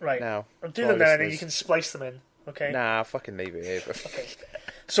them right now. I'll do them now, and then you can splice them in. Okay. Nah, fucking leave it here. Okay.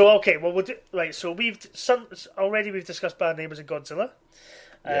 So well we'll do right. So we've discussed Bad Neighbours and Godzilla.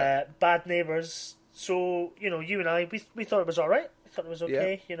 Bad Neighbours. So you and I we thought it was all right. We thought it was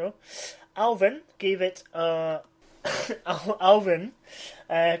okay. Alvin gave it Alvin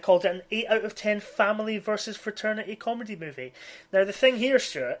called it an 8 out of 10 family versus fraternity comedy movie. Now the thing here,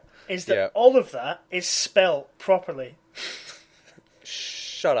 Stuart, is that all of that is spelt properly.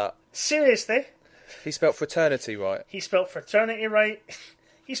 Shut up. Seriously. He spelt fraternity right. He spelt fraternity right.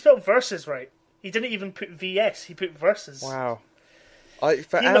 He spelled versus right. He didn't even put VS. He put versus. Wow.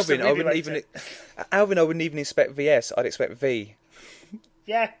 Alvin, I wouldn't even expect VS. I'd expect V.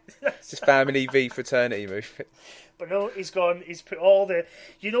 Yeah. It's just family v fraternity movie. But no, he's put all the...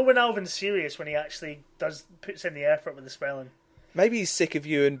 when Alvin's serious, when he actually puts in the effort with the spelling. Maybe he's sick of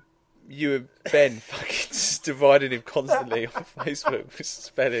you and Ben fucking just dividing him constantly on Facebook with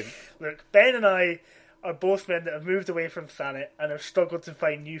spelling. Look, Ben and I are both men that have moved away from Thanet and have struggled to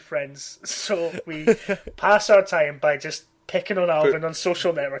find new friends, so we pass our time by just picking on Alvin on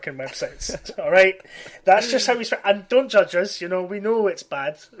social networking websites. Alright? That's just how we spend. And don't judge us, we know it's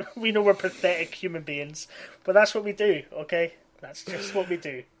bad. We know we're pathetic human beings, but that's what we do, okay? That's just what we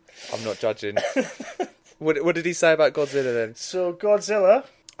do. I'm not judging. What did he say about Godzilla then? So Godzilla...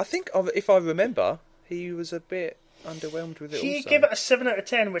 I think, if I remember, he was a bit underwhelmed with it. He gave it a 7 out of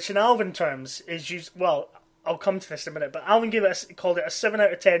 10, which in Alvin terms is used. Well, I'll come to this in a minute, but Alvin called it a 7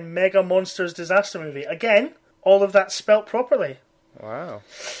 out of 10 Mega Monsters disaster movie. Again, all of that spelt properly. Wow.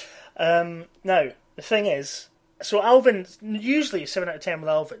 Now, the thing is, so Alvin, usually 7 out of 10 with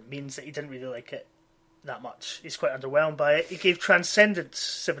Alvin means that he didn't really like it that much. He's quite underwhelmed by it. He gave Transcendence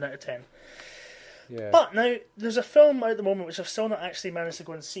 7 out of 10. Yeah. But now, there's a film out at the moment which I've still not actually managed to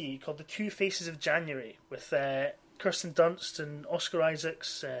go and see called The Two Faces of January with Kirsten Dunst and Oscar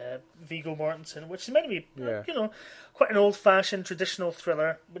Isaacs, Viggo Mortensen, which is meant to be, quite an old-fashioned traditional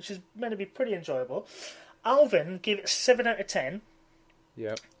thriller, which is meant to be pretty enjoyable. Alvin gave it 7 out of 10.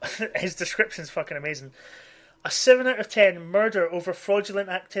 Yeah. His description's fucking amazing. A 7 out of 10 murder over fraudulent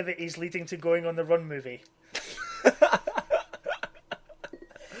activities leading to going on the run movie.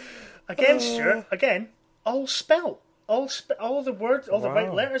 Again, Stuart, all spell. All the words, all the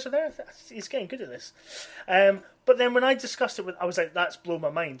right letters are there. He's getting good at this. But then when I discussed it I was like, that's blown my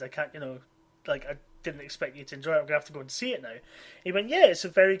mind. I can't, I didn't expect you to enjoy it. I'm going to have to go and see it now. He went, yeah, it's a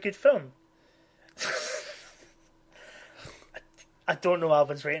very good film. I don't know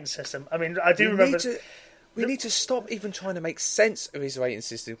Alvin's rating system. I mean, I do remember... We need to stop even trying to make sense of his rating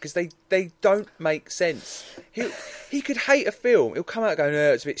system because they don't make sense. He could hate a film. He'll come out going,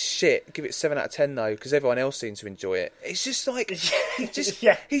 "No, it's a bit shit." Give it 7 out of 10 though because everyone else seems to enjoy it. It's just like he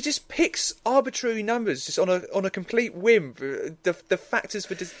just picks arbitrary numbers just on a complete whim. The factors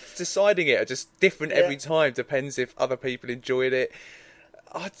for deciding it are just different every time. Depends if other people enjoyed it.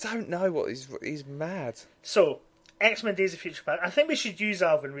 I don't know what he's mad. So X-Men: Days of Future Past. I think we should use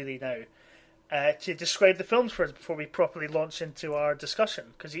Alvin really now. To describe the films for us before we properly launch into our discussion,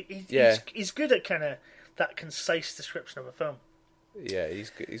 because he's good at kind of that concise description of a film. Yeah,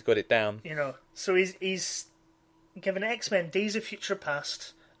 he's got it down. So he's given X-Men: Days of Future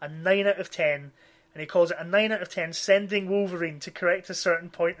Past a 9 out of 10, and he calls it a 9 out of 10 sending Wolverine to correct a certain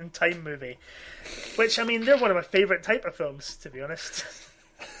point in time movie. Which, I mean, they're one of my favourite type of films, to be honest.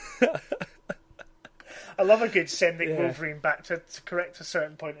 I love a good sending Wolverine back to correct a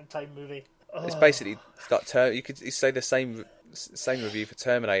certain point in time movie. Oh. It's basically like you could say the same review for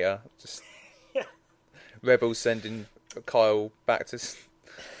Terminator. Just Rebels sending Kyle back to.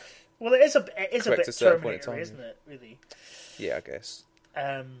 Well, it is a bit Terminator, isn't it? Really. Yeah, I guess.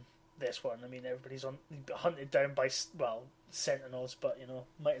 This one, I mean, everybody's hunted down by Sentinels, but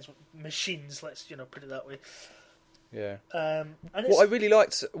might as well machines. Let's put it that way. Yeah. And what I really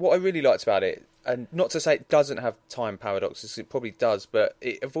liked about it, and not to say it doesn't have time paradoxes, it probably does, but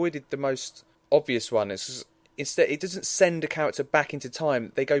it avoided the most obvious one. instead, it doesn't send a character back into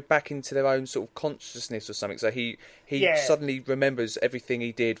time. They go back into their own sort of consciousness or something. So he suddenly remembers everything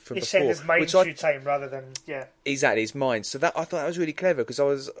he did from They before. send his mind through time rather than exactly his mind. So that I thought that was really clever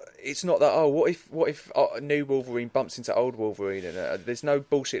because it's not that what if new Wolverine bumps into old Wolverine and there's no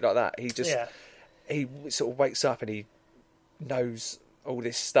bullshit like that. He sort of wakes up and he knows all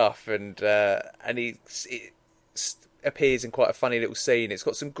this stuff and it appears in quite a funny little scene. It's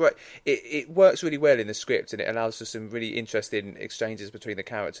got some great. It works really well in the script, and it allows for some really interesting exchanges between the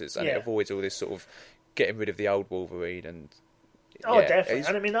characters, and it avoids all this sort of getting rid of the old Wolverine. And definitely.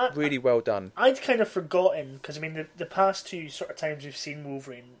 And I mean, really well done. I'd kind of forgotten because I mean the past two sort of times we've seen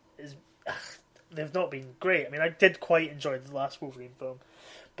Wolverine they've not been great. I mean, I did quite enjoy the last Wolverine film,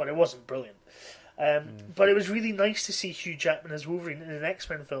 but it wasn't brilliant. But it was really nice to see Hugh Jackman as Wolverine in an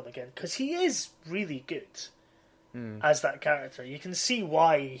X-Men film again because he is really good. As that character. You can see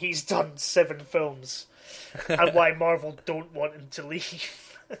why he's done 7 films and why Marvel don't want him to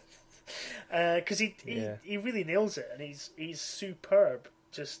leave. Because he really nails it and he's superb.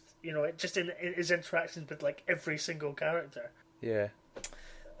 Just in his interactions with like every single character. Yeah.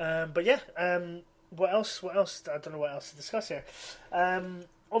 What else? I don't know what else to discuss here.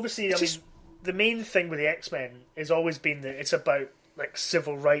 Obviously, I mean, the main thing with the X-Men has always been that it's about like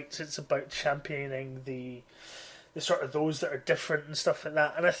civil rights. It's about championing the sort of those that are different and stuff like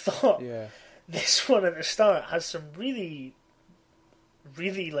that. And I thought this one at the start has some really,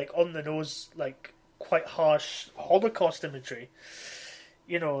 really like on the nose, like quite harsh Holocaust imagery.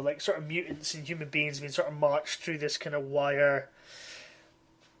 Like sort of mutants and human beings being sort of marched through this kind of wire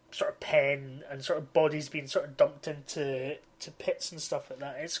sort of pen and sort of bodies being sort of dumped into pits and stuff like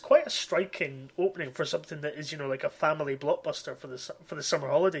that. It's quite a striking opening for something that is, like a family blockbuster for the summer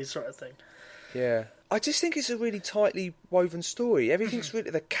holidays sort of thing. Yeah, I just think it's a really tightly woven story. Everything's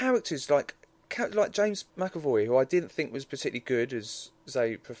really the characters like James McAvoy, who I didn't think was particularly good as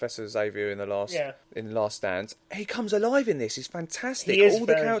Professor Xavier in the Last Stand. He comes alive in this. He's fantastic. All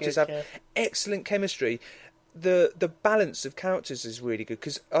the characters have excellent chemistry. The balance of characters is really good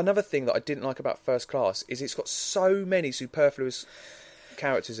because another thing that I didn't like about First Class is it's got so many superfluous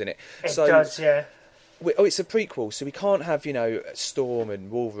characters in it. It does, yeah. It's a prequel, so we can't have Storm and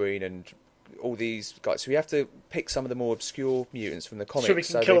Wolverine and all these guys. So we have to pick some of the more obscure mutants from the comics. So we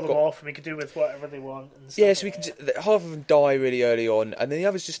can kill them off and we can do with whatever they want. And yeah, so we can. Half of them die really early on, and then the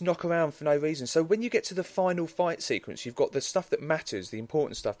others just knock around for no reason. So when you get to the final fight sequence, you've got the stuff that matters, the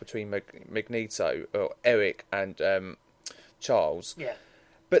important stuff between Magneto, or Eric, and Charles. Yeah.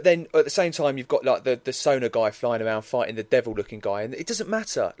 But then at the same time, you've got like the Sonar guy flying around fighting the devil-looking guy, and it doesn't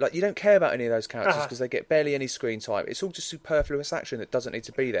matter. Like you don't care about any of those characters because they get barely any screen time. It's all just superfluous action that doesn't need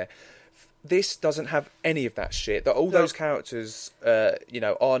to be there. This doesn't have any of that shit. That all those characters,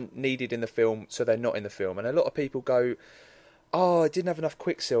 aren't needed in the film, so they're not in the film. And a lot of people go, "Oh, it didn't have enough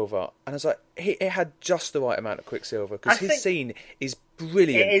Quicksilver," and I was like, "It had just the right amount of Quicksilver because his scene is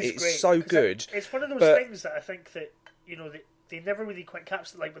brilliant. It's great, so good." It's one of those things that I think that they never really quite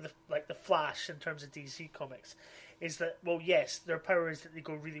captured, like with the Flash in terms of DC comics. Is that yes, their power is that they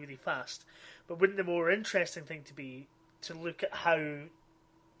go really, really fast, but wouldn't the more interesting thing be to look at how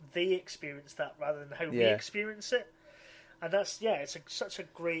they experience that rather than how we experience it? And that's it's such a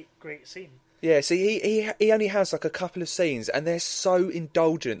great scene. Yeah, so he only has like a couple of scenes and they're so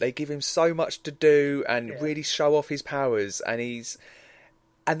indulgent. They give him so much to do and really show off his powers, and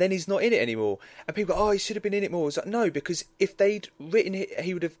then he's not in it anymore. And people go, "Oh, he should have been in it more." It's like, no, because if they'd written it,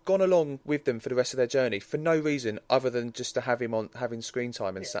 he would have gone along with them for the rest of their journey for no reason other than just to have him on having screen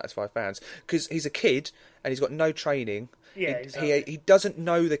time and satisfy fans. Because he's a kid and he's got no training. Yeah, exactly. He doesn't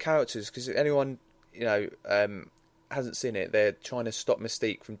know the characters because anyone hasn't seen it. They're trying to stop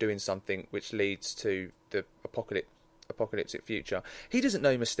Mystique from doing something which leads to the apocalyptic future. He doesn't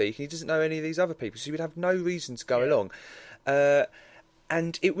know Mystique. He doesn't know any of these other people, so he would have no reason to go along.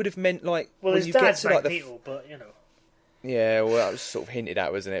 And it would have meant his dad's Magneto, but Yeah, well, that was sort of hinted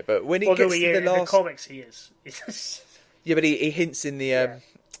at, wasn't it? But when it Although gets to the last, in the comics, he is. Yeah, but he hints in the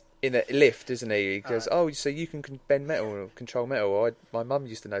lift, isn't he? He goes, "Oh, so you can bend metal or control metal." My mum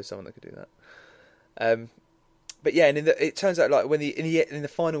used to know someone that could do that. But yeah, and it turns out like when in the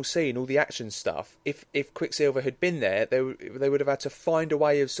final scene, all the action stuff. If Quicksilver had been there, they would have had to find a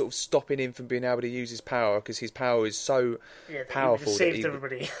way of sort of stopping him from being able to use his power because his power is so powerful. Saved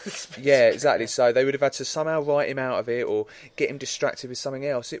everybody. Yeah, exactly. So they would have had to somehow write him out of it or get him distracted with something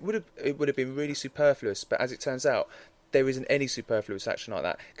else. It would have been really superfluous. But as it turns out, there isn't any superfluous action like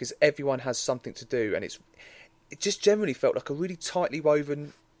that because everyone has something to do, and it just generally felt like a really tightly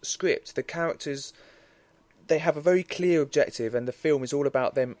woven script. The characters they have a very clear objective, and the film is all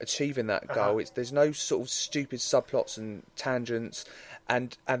about them achieving that goal. There's no sort of stupid subplots and tangents,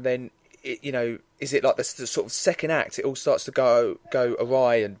 and then is it like the sort of second act? It all starts to go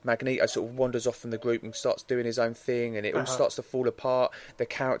awry, and Magneto sort of wanders off from the group and starts doing his own thing, and it all starts to fall apart. The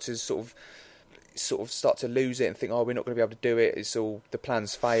characters sort of start to lose it and think, oh, we're not going to be able to do it. It's all the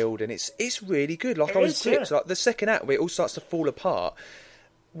plans failed, and it's really good. Like, I was gripped. Like the second act where it all starts to fall apart.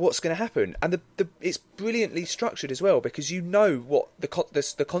 What's going to happen? And it's brilliantly structured as well, because you know what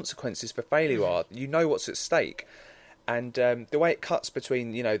the consequences for failure are. You know what's at stake. And the way it cuts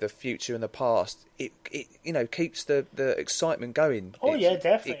between, the future and the past, it keeps the excitement going. Oh, yeah,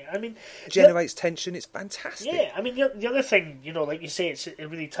 definitely. I mean, generates tension. It's fantastic. Yeah, I mean, the other thing, like you say, it's a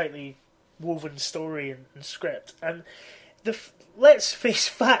really tightly woven story and script. And let's face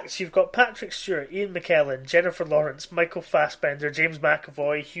facts. You've got Patrick Stewart, Ian McKellen, Jennifer Lawrence, Michael Fassbender, James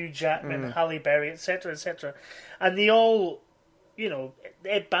McAvoy, Hugh Jackman, Halle Berry, etc., etc. And they all,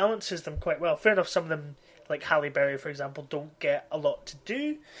 it balances them quite well. Fair enough, some of them, like Halle Berry, for example, don't get a lot to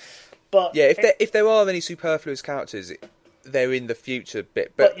do. But yeah, if there are any superfluous characters, they're in the future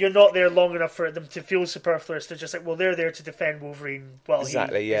bit. But you're not there long enough for them to feel superfluous. They're just like, well, they're there to defend Wolverine while he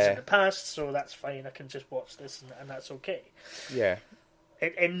is in the past, so that's fine. I can just watch this, and that's okay. Yeah.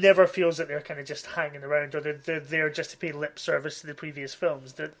 It never feels that they're kind of just hanging around, or they're there just to pay lip service to the previous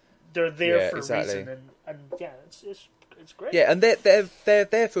films. They're there for a reason, and yeah, it's great. Yeah, and they're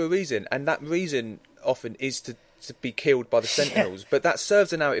there for a reason, and that reason often is to be killed by the Sentinels, but that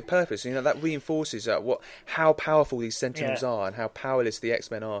serves a narrative purpose. That reinforces how powerful these Sentinels are, and how powerless the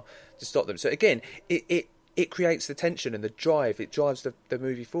X-Men are to stop them. So again, it creates the tension and the drive. It drives the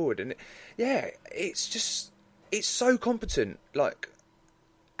movie forward, and it's so competent,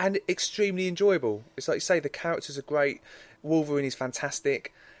 and extremely enjoyable. It's like you say, the characters are great. Wolverine is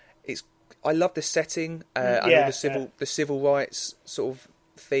fantastic. I love the setting. I know the civil rights sort of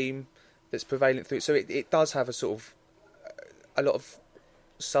theme that's prevalent through. So it does have a lot of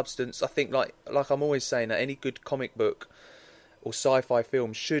substance. I think, like I'm always saying, that any good comic book or sci-fi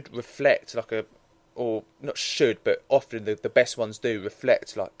film should reflect or not should, but often the best ones do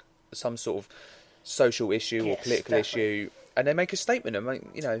reflect some sort of social issue or political issue, and they make a statement. And I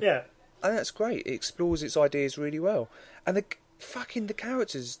think that's great. It explores its ideas really well, and the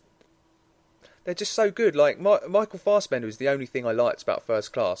characters. They're just so good. Like, Michael Fassbender was the only thing I liked about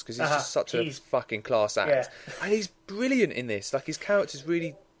First Class, because he's just such a fucking class act. Yeah. And he's brilliant in this. Like, his character's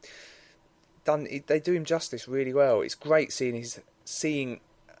really done... They do him justice really well. It's great seeing his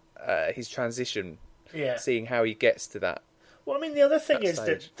transition, seeing how he gets to that. Well, I mean, the other thing is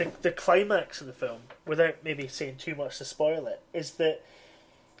that the climax of the film, without maybe saying too much to spoil it, is that,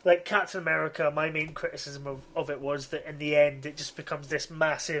 like Captain America, my main criticism of it was that in the end it just becomes this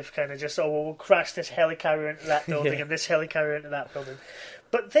massive kind of just, we'll crash this helicarrier into that building and this helicarrier into that building.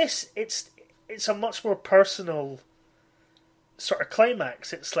 But this, it's a much more personal sort of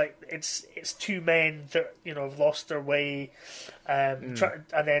climax. It's like it's two men that have lost their way, and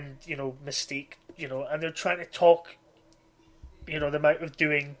then Mystique, and they're trying to talk them out of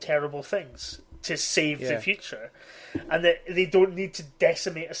doing terrible things to save the future, and that they don't need to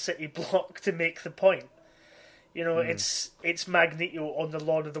decimate a city block to make the point. It's Magneto on the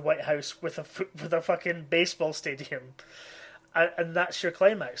lawn of the White House with a fucking baseball stadium, and that's your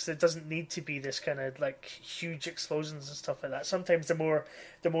climax. There doesn't need to be this kind of huge explosions and stuff like that. Sometimes the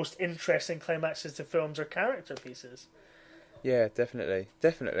most interesting climaxes to films are character pieces. Yeah, definitely,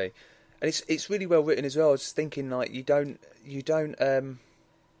 and it's really well written as well. I was just thinking, you don't.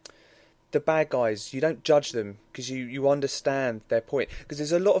 The bad guys, you don't judge them because you understand their point. Because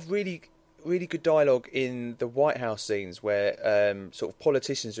there's a lot of really, really good dialogue in the White House scenes where sort of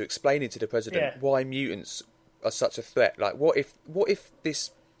politicians are explaining to the president why mutants are such a threat. Like, what if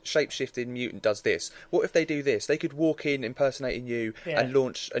this shape-shifting mutant does this? What if they do this? They could walk in impersonating you and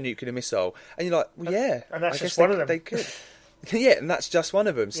launch a nuclear missile. And you're like, well, and that's just one of them. They could. Yeah, and that's just one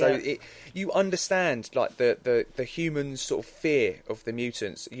of them. So you understand the human sort of fear of the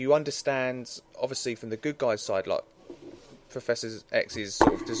mutants. You understand, obviously, from the good guys' side, Professor X's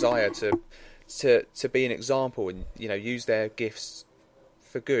sort of desire to be an example and use their gifts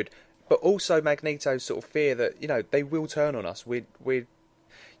for good. But also Magneto's sort of fear that they will turn on us.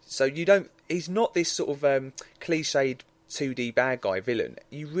 So you don't. He's not this sort of cliched 2D bad guy villain.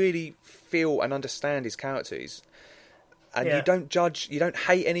 You really feel and understand his characters. And you don't judge, you don't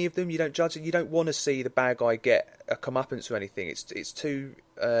hate any of them, you don't judge it, you don't want to see the bad guy get a comeuppance or anything. It's too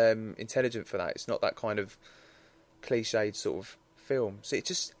intelligent for that. It's not that kind of cliched sort of film. So it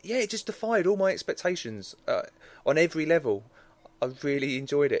just defied all my expectations on every level. I really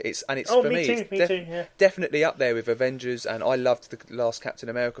enjoyed it. It's Oh, for me me, too, it's me too, yeah. definitely up there with Avengers, and I loved the last Captain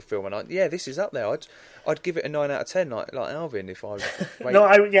America film, and this is up there. I'd give it a 9 out of 10, like Alvin, if I was. No,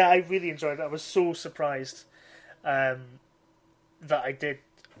 I really enjoyed it. I was so surprised that I did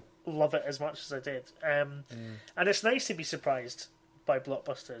love it as much as I did, and it's nice to be surprised by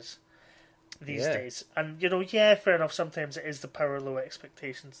blockbusters these days. And fair enough. Sometimes it is the power of low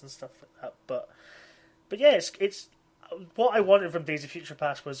expectations and stuff like that, but yeah, it's what I wanted from Days of Future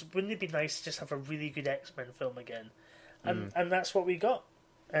Past was, wouldn't it be nice to just have a really good X-Men film again? And that's what we got.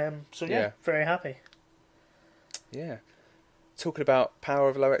 So very happy. Yeah. Talking about power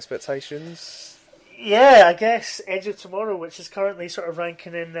of low expectations. Yeah, I guess Edge of Tomorrow, which is currently sort of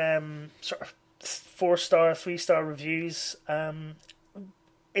ranking in sort of 4-star, 3-star reviews.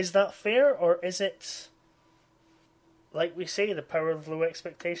 Is that fair, or is it, like we say, the power of low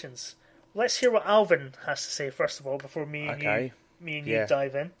expectations? Let's hear what Alvin has to say first of all before me and you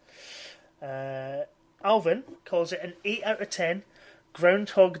dive in. Alvin calls it an 8 out of 10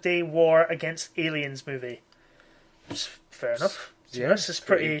 Groundhog Day war against aliens movie. It's fair enough. This is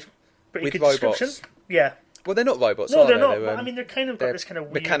pretty good robots. description. Yeah. Well, they're not robots. No, are they're they? not. But, I mean, they're kind of got this kind of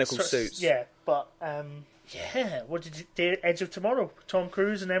weird mechanical suits. Yeah, but what did you do? Edge of Tomorrow, Tom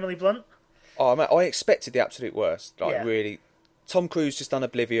Cruise and Emily Blunt. Oh man, I expected the absolute worst. Really. Tom Cruise just done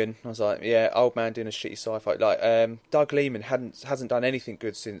Oblivion. I was like, old man doing a shitty sci-fi. Doug Liman hasn't done anything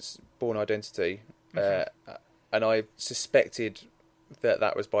good since Bourne Identity, and I suspected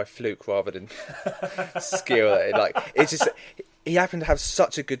that was by fluke rather than skill. It's just he happened to have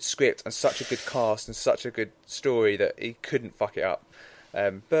such a good script and such a good cast and such a good story that he couldn't fuck it up.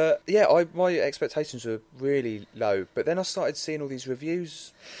 But yeah, my expectations were really low. But then I started seeing all these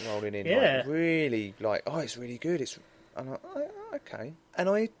reviews rolling in. Yeah. It's really good. Okay, and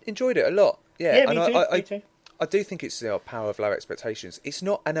I enjoyed it a lot. Yeah, yeah, and me too. I do think it's the power of low expectations. It's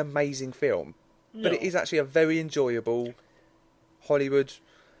not an amazing film, but it is actually a very enjoyable Hollywood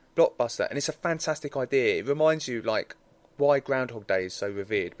blockbuster, and it's a fantastic idea. It reminds you why Groundhog Day is so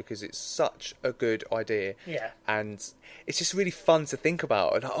revered, because it's such a good idea. Yeah. And it's just really fun to think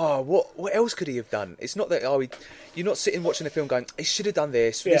about. And what else could he have done? It's not that you're not sitting watching the film going, he should have done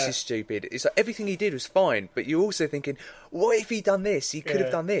this. This is stupid. It's like everything he did was fine, but you're also thinking, what if he done this? He could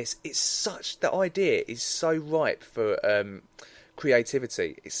have done this. The idea is so ripe for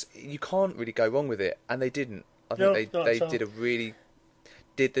creativity. You can't really go wrong with it, and they didn't. I think they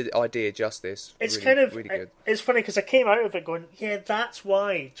did the idea justice. It's really, really good. It's funny because I came out of it going, that's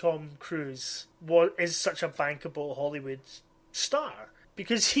why Tom Cruise is such a bankable Hollywood star,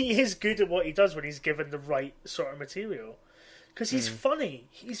 because he is good at what he does when he's given the right sort of material. Because he's funny.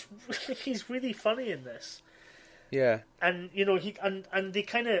 He's really funny in this. Yeah. And and they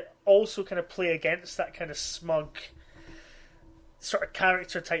kind of also play against that kind of smug sort of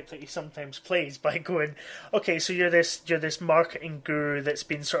character type that he sometimes plays by going, okay, so you're this marketing guru that's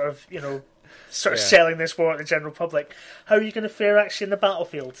been sort of selling this war to the general public. How are you going to fare actually in the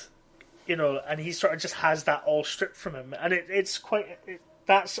battlefield? And he sort of just has that all stripped from him, and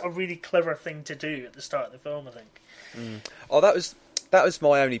that's a really clever thing to do at the start of the film, I think. Oh, that was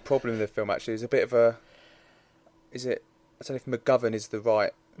my only problem with the film. Actually, it's a bit of a. Is it? I don't know if MacGuffin is the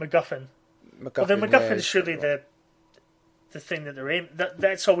right. MacGuffin. Well, the MacGuffin is surely the thing that they're aiming.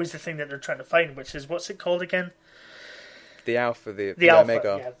 That's always the thing that they're trying to find, which is, what's it called again? The Alpha, the Alpha,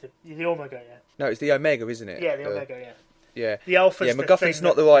 Omega. Yeah, the Omega, yeah. No, it's the Omega, isn't it? Yeah, the Omega, yeah. Yeah. The Alpha's yeah, MacGuffin's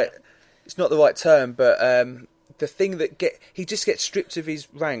not the right. It's not the right term, but the thing that he just gets stripped of his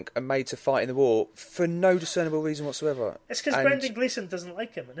rank and made to fight in the war for no discernible reason whatsoever. It's because Brendan Gleeson doesn't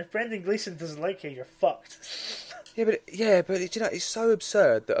like him, and if Brendan Gleeson doesn't like you, you're fucked. but it's so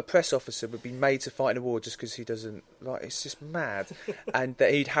absurd that a press officer would be made to fight in a war just because he doesn't it's just mad, and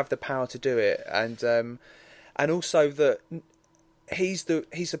that he'd have the power to do it, and also that he's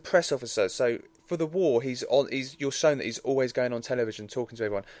a press officer, so for the war you're shown that he's always going on television talking to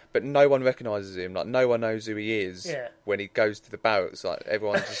everyone, but no one recognises him, no one knows who he is when he goes to the barracks,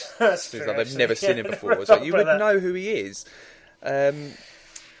 everyone just seems like they've never seen him before. It's you would know who he is.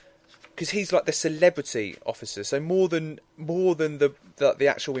 Because he's the celebrity officer, so more than the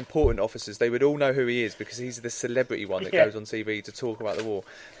actual important officers, they would all know who he is because he's the celebrity one that goes on TV to talk about the war.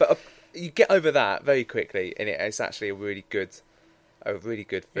 But you get over that very quickly, and it's actually a really good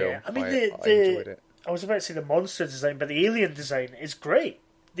film. Yeah. I mean, I enjoyed it. I was about to say the monster design, but the alien design is great.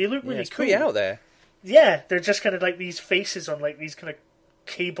 They look really it's cool. pretty out there. Yeah, they're just kind of these faces on these kind of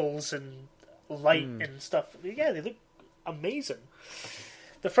cables and light and stuff. Yeah, they look amazing.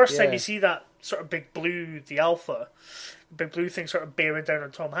 The first time you see that sort of big blue thing sort of bearing down on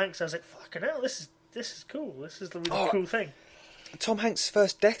Tom Hanks, I was like, fucking hell, this is cool. This is the really cool thing. Tom Hanks'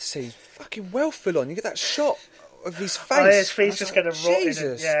 first death scene, fucking well full on. You get that shot of his face. Oh, his face just kind of rotting.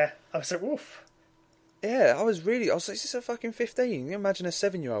 Jesus. Yeah, I was like, oof. Yeah, I was like, is this a fucking 15? Can you imagine a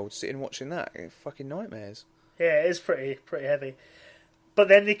 7-year-old sitting watching that? Fucking nightmares. Yeah, it is pretty heavy. But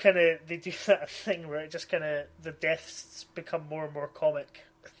then they do that thing where it just kind of, the deaths become more and more comic,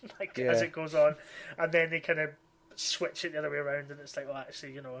 as it goes on, and then they kind of switch it the other way around, and it's like, well,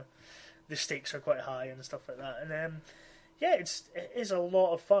 actually, the stakes are quite high and stuff like that. And it is a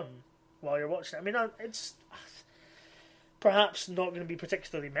lot of fun while you're watching it. I mean, it's perhaps not going to be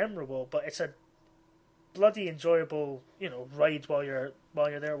particularly memorable, but it's a bloody enjoyable, ride while you're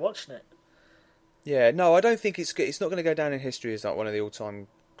there watching it. Yeah, no, I don't think it's not going to go down in history as like one of the all-time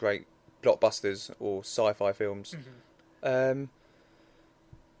great blockbusters or sci-fi films. Mm-hmm.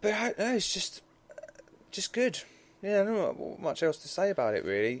 But no, it's just good. Yeah, I don't know much else to say about it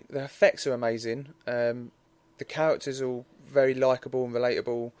really. The effects are amazing. The characters are all very likeable and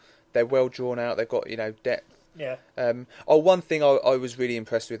relatable. They're well drawn out. They've got depth. Yeah. One thing I was really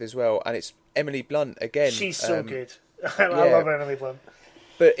impressed with as well, and it's Emily Blunt again. She's so good. I love Emily Blunt.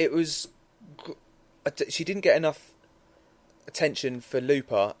 But it was, she didn't get enough attention for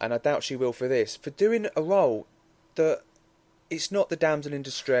Looper, and I doubt she will for this. For doing a role that it's not the damsel in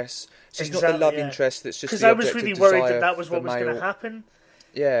distress. She's not the love interest that's just the object of desire. Because I was really worried that was what was going to happen.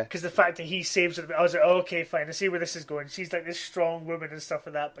 Yeah. Because the fact that he saves her, I was like, oh, okay, fine, I see where this is going. She's like this strong woman and stuff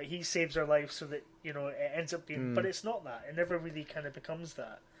like that, but he saves her life so that, it ends up being... But it's not that. It never really kind of becomes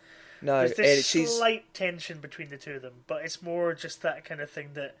that. No, there's this slight tension between the two of them, but it's more just that kind of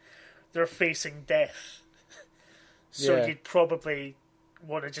thing that they're facing death. So you'd probably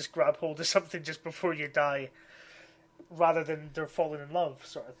want to just grab hold of something just before you die, rather than they're falling in love,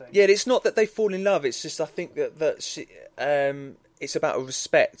 sort of thing. Yeah, it's not that they fall in love. It's just I think that she, it's about a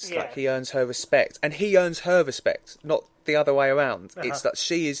respect. Yeah. Like he earns her respect, and he earns her respect, not the other way around. Uh-huh. It's that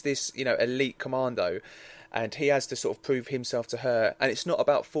she is this elite commando, and he has to sort of prove himself to her. And it's not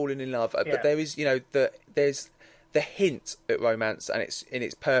about falling in love, but there is there's the hint at romance, and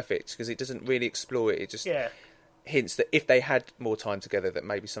it's perfect because it doesn't really explore it. It just hints that if they had more time together, that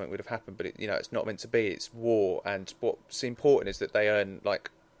maybe something would have happened. But it's not meant to be. It's war, and what's important is that they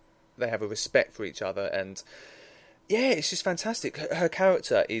have a respect for each other. And it's just fantastic. Her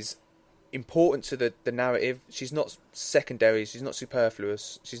character is important to the narrative. She's not secondary. She's not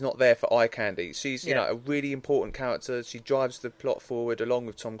superfluous. She's not there for eye candy. She's a really important character. She drives the plot forward along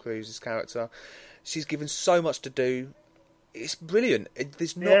with Tom Cruise's character. She's given so much to do. It's brilliant.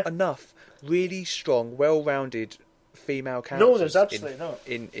 There's not enough really strong, well-rounded female characters. No, there's absolutely not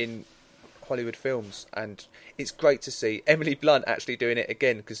in Hollywood films, and it's great to see Emily Blunt actually doing it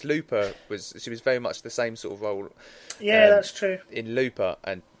again, because Looper was very much the same sort of role. Yeah, that's true. In Looper,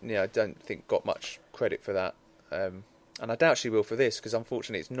 and I don't think got much credit for that. And I doubt she will for this, because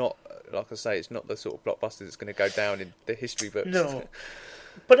unfortunately, it's not, like I say, it's not the sort of blockbuster that's going to go down in the history books. No.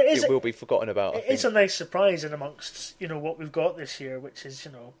 But it will be forgotten about. It's a nice surprise in amongst what we've got this year, which is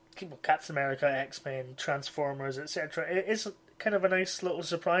Captain America, X-Men, Transformers, etc. It is kind of a nice little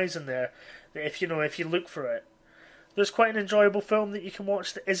surprise in there that if you look for it, there's quite an enjoyable film that you can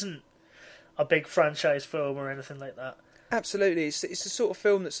watch that isn't a big franchise film or anything like that. Absolutely, it's the sort of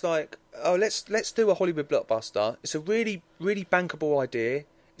film that's like, oh, let's do a Hollywood blockbuster. It's a really really bankable idea.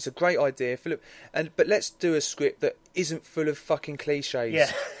 It's a great idea, Philip, but let's do a script that isn't full of fucking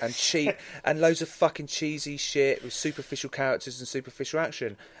cliches and cheap and loads of fucking cheesy shit with superficial characters and superficial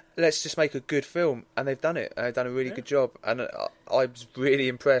action. Let's just make a good film, and they've done it. And they've done a really good job, and I was really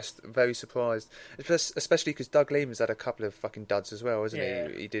impressed, very surprised, especially because Doug Liman's had a couple of fucking duds as well, hasn't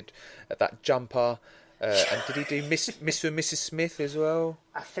he? He did that Jumper. And did he do Mr. and Mrs. Smith as well?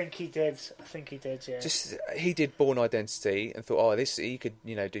 I think he did. Yeah. He did Born Identity and thought, oh, he could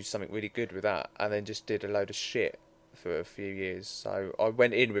do something really good with that, and then just did a load of shit for a few years. So I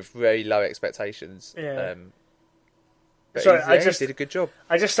went in with very low expectations. Yeah. But he did a good job.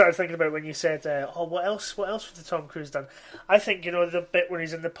 I just started thinking about when you said, what else would the Tom Cruise done? I think the bit where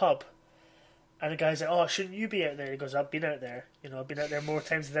he's in the pub. And the guy's like, oh, shouldn't you be out there? He goes, I've been out there. I've been out there more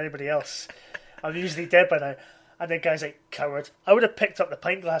times than anybody else. I'm usually dead by now. And the guy's like, coward. I would have picked up the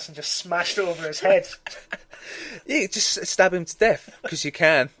pint glass and just smashed it over his head. Yeah, just stab him to death, because you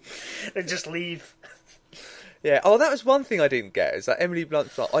can. And just leave. Yeah, oh, that was one thing I didn't get. Is that Emily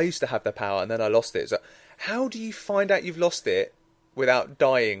Blunt's like, I used to have the power and then I lost it. It's like, how do you find out you've lost it without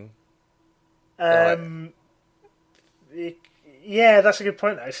dying? Yeah, that's a good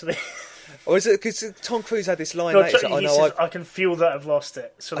point, actually. Or is it because Tom Cruise had this line later? Like, I can feel that I've lost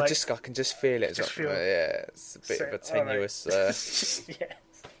it. So I can just feel it. It's it's a bit of a tenuous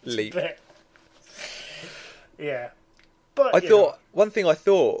leap. Yeah. But I thought one thing I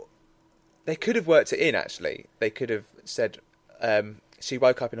thought they could have worked it in. Actually, they could have said she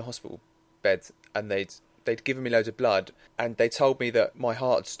woke up in a hospital bed and they'd given me loads of blood and they told me that my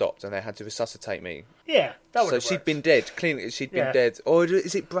heart had stopped and they had to resuscitate me. Yeah, that would. So have she'd worked. been dead. Clinically, she'd been dead. Or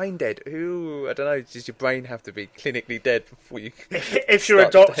is it brain dead? Ooh, I don't know. Does your brain have to be clinically dead before you? If you're a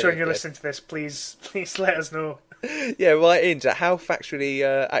start doctor and you're dead? listening to this, please let us know. Yeah, right into how factually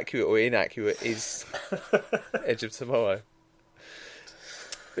accurate or inaccurate is Edge of Tomorrow.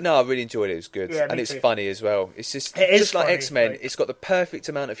 But no, I really enjoyed it. It was good, Yeah, and me it's too. funny as well. It's just It is like funny, X-Men. like- It's got the perfect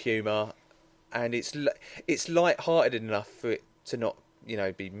amount of humour, and it's light-hearted enough for it to not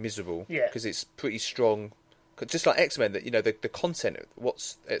be miserable. Yeah. Because it's pretty strong. 'Cause just like X-Men, that the content,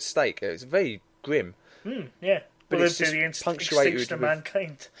 what's at stake, it's very grim. Yeah, But well, it's the just punctuated extinction of with-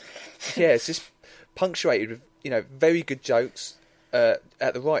 mankind. Yeah, it's just punctuated with very good jokes at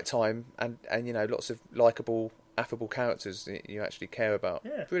the right time, and lots of likable, affable characters that you actually care about.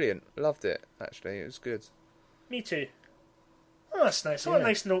 Yeah. Brilliant, loved it. Actually, it was good. Me too. Oh, that's nice. What a Yeah.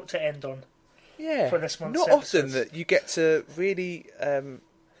 nice note to end on. Yeah, For this month's not often episodes. that you get to really,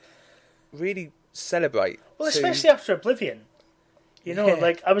 really celebrate. Well, to- especially after Oblivion. Yeah.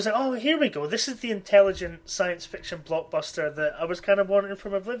 Like, I was like, oh, here we go. This is the intelligent science fiction blockbuster that I was kind of wanting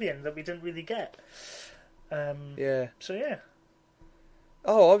from Oblivion that we didn't really get. Yeah. So, yeah.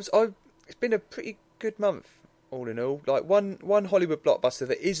 Oh, it's been a pretty good month, all in all. Like one Hollywood blockbuster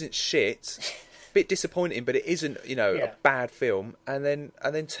that isn't shit, bit disappointing, but it isn't Yeah. a bad film, and then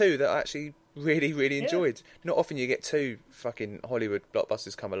two that I actually really Yeah. enjoyed. Not often you get two fucking Hollywood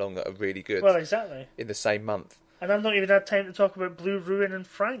blockbusters come along that are really good Well, exactly. in the same month. And I've not even had time to talk about Blue Ruin and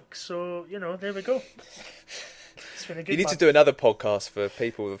Frank, so, there we go. It's been a good You need to month. do another podcast for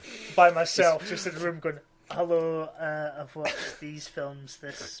people. By myself, just in the room going, hello, I've watched these films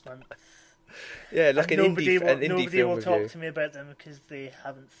this month. Yeah, like And an indie nobody film will review. talk to me about them because they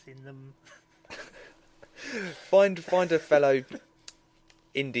haven't seen them. Find a fellow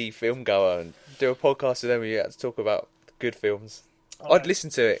indie film goer and do a podcast with them where you have to talk about good films. I'd Alright. listen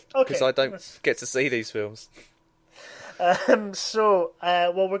to it Okay, because I don't let's- get to see these films. Well,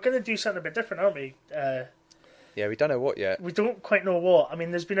 we're going to do something a bit different, aren't we? Yeah, we don't know what yet. We don't quite know what. I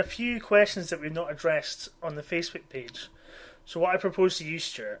mean, there's been a few questions that we've not addressed on the Facebook page. So what I propose to you,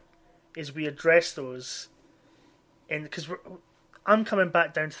 Stuart, is we address those in because I'm coming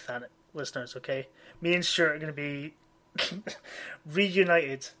back down to Thanet, listeners. Okay, me and Stuart are going to be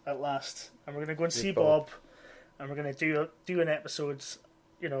reunited at last, and we're going to go and see Bob. Bob, and we're going to do an episode,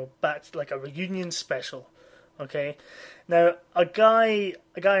 back to like a reunion special. Okay, now a guy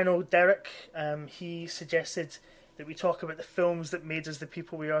I know, Derek, he suggested that we talk about the films that made us the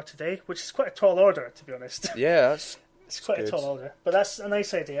people we are today, which is quite a tall order, to be honest. Yeah, that's It's quite good. a tall order, but that's a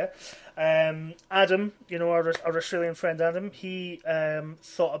nice idea. Adam, our Australian friend Adam, he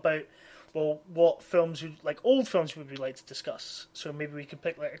thought about, well, what films, old films would we like to discuss? So maybe we could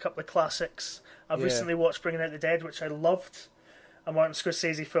pick like a couple of classics. I've Yeah. recently watched Bringing Out the Dead, which I loved. A Martin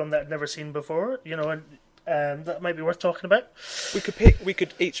Scorsese film that I'd never seen before, and that might be worth talking about. We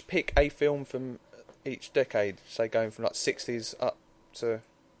could each pick a film from each decade, say going from like 60s up to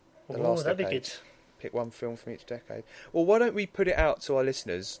the Oh, last that'd be decade. good. Pick one film from each decade. Well, why don't we put it out to our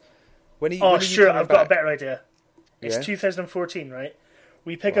listeners? When Oh, are you sure, coming I've got a back? better idea. It's Yeah? 2014, right?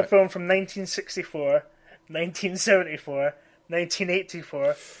 We pick a Right. film from 1964, 1974,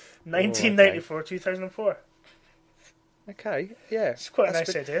 1984, 1994, 2004. Okay, yeah, It's quite a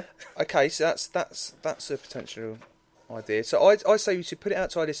That's nice idea. Okay, so that's a potential idea. So I say we should put it out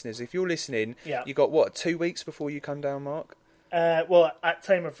to our listeners. If you're listening, Yeah. you got what, 2 weeks before you come down, Mark? Well, at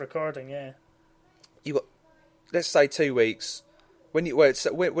time of recording, yeah. You got, let's say 2 weeks. When are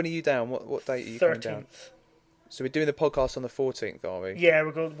you down? What date are you coming down? 13th. So we're doing the podcast on the 14th, are we? Yeah,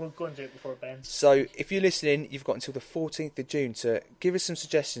 we'll go and do it before it bends. So if you're listening, you've got until the 14th of June to give us some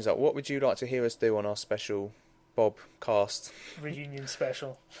suggestions. Like, what would you like to hear us do on our special Bobcast Reunion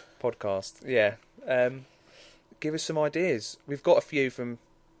special. podcast? Yeah. Give us some ideas. We've got a few from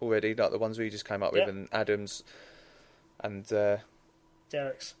already, like the ones we just came up with, Yeah. and Adams and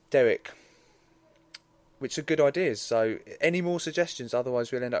Derek's. Derek, which are good ideas. So any more suggestions?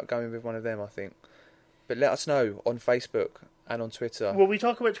 Otherwise, we'll end up going with one of them, I think. But let us know on Facebook and on Twitter. Will we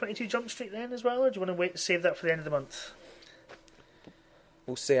talk about 22 Jump Street then as well, or do you want to wait to save that for the end of the month?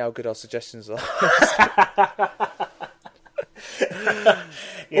 We'll see how good our suggestions are.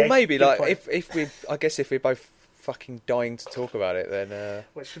 Yeah, Or maybe good like point. if we're both fucking dying to talk about it, then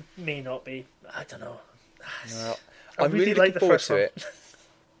Which may not be. I don't know. no. I I'm really really like looking the forward first to one. it.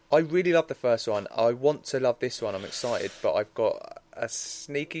 I really love the first one. I want to love this one. I'm excited, but I've got a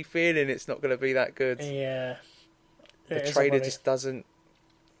sneaky feeling it's not going to be that good. Yeah. the is a trailer worry. just doesn't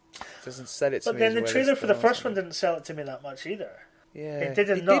sell it to But me. then as the well trailer as for the last first one. one didn't sell it to me that much either. Yeah, It did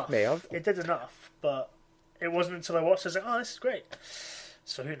enough. me. It did enough, but it wasn't until I watched it I was like, oh, this is great.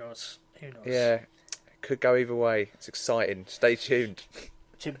 So who knows? Who knows? Yeah, it could go either way. It's exciting. Stay tuned.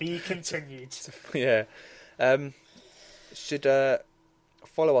 To be continued. Yeah. Should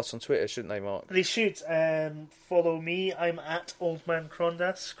follow us on Twitter, shouldn't they, Mark? They should follow me. I'm at Oldman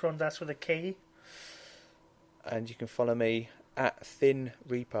Crondas. Crondas with a K. And you can follow me at Thin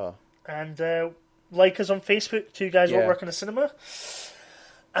Reaper. And like us on Facebook. Two guys won't Yeah. work in a cinema.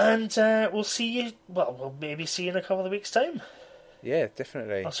 And we'll see you. Well, we'll maybe see you in a couple of weeks' time. Yeah,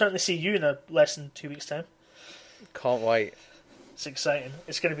 definitely. I'll certainly see you in a less than 2 weeks' time. Can't wait. It's exciting.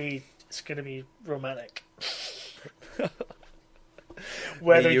 It's gonna be romantic.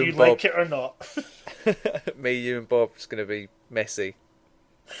 Whether Me, you you and Bob. like it or not. Me, you, and Bob is going to be messy.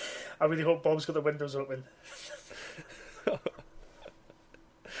 I really hope Bob's got the windows open.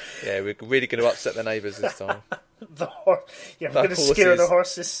 Yeah, we're really going to upset the neighbours this time. We're going to scare the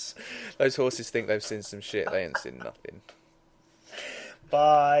horses. Those horses think they've seen some shit. They ain't seen nothing.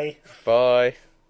 Bye. Bye.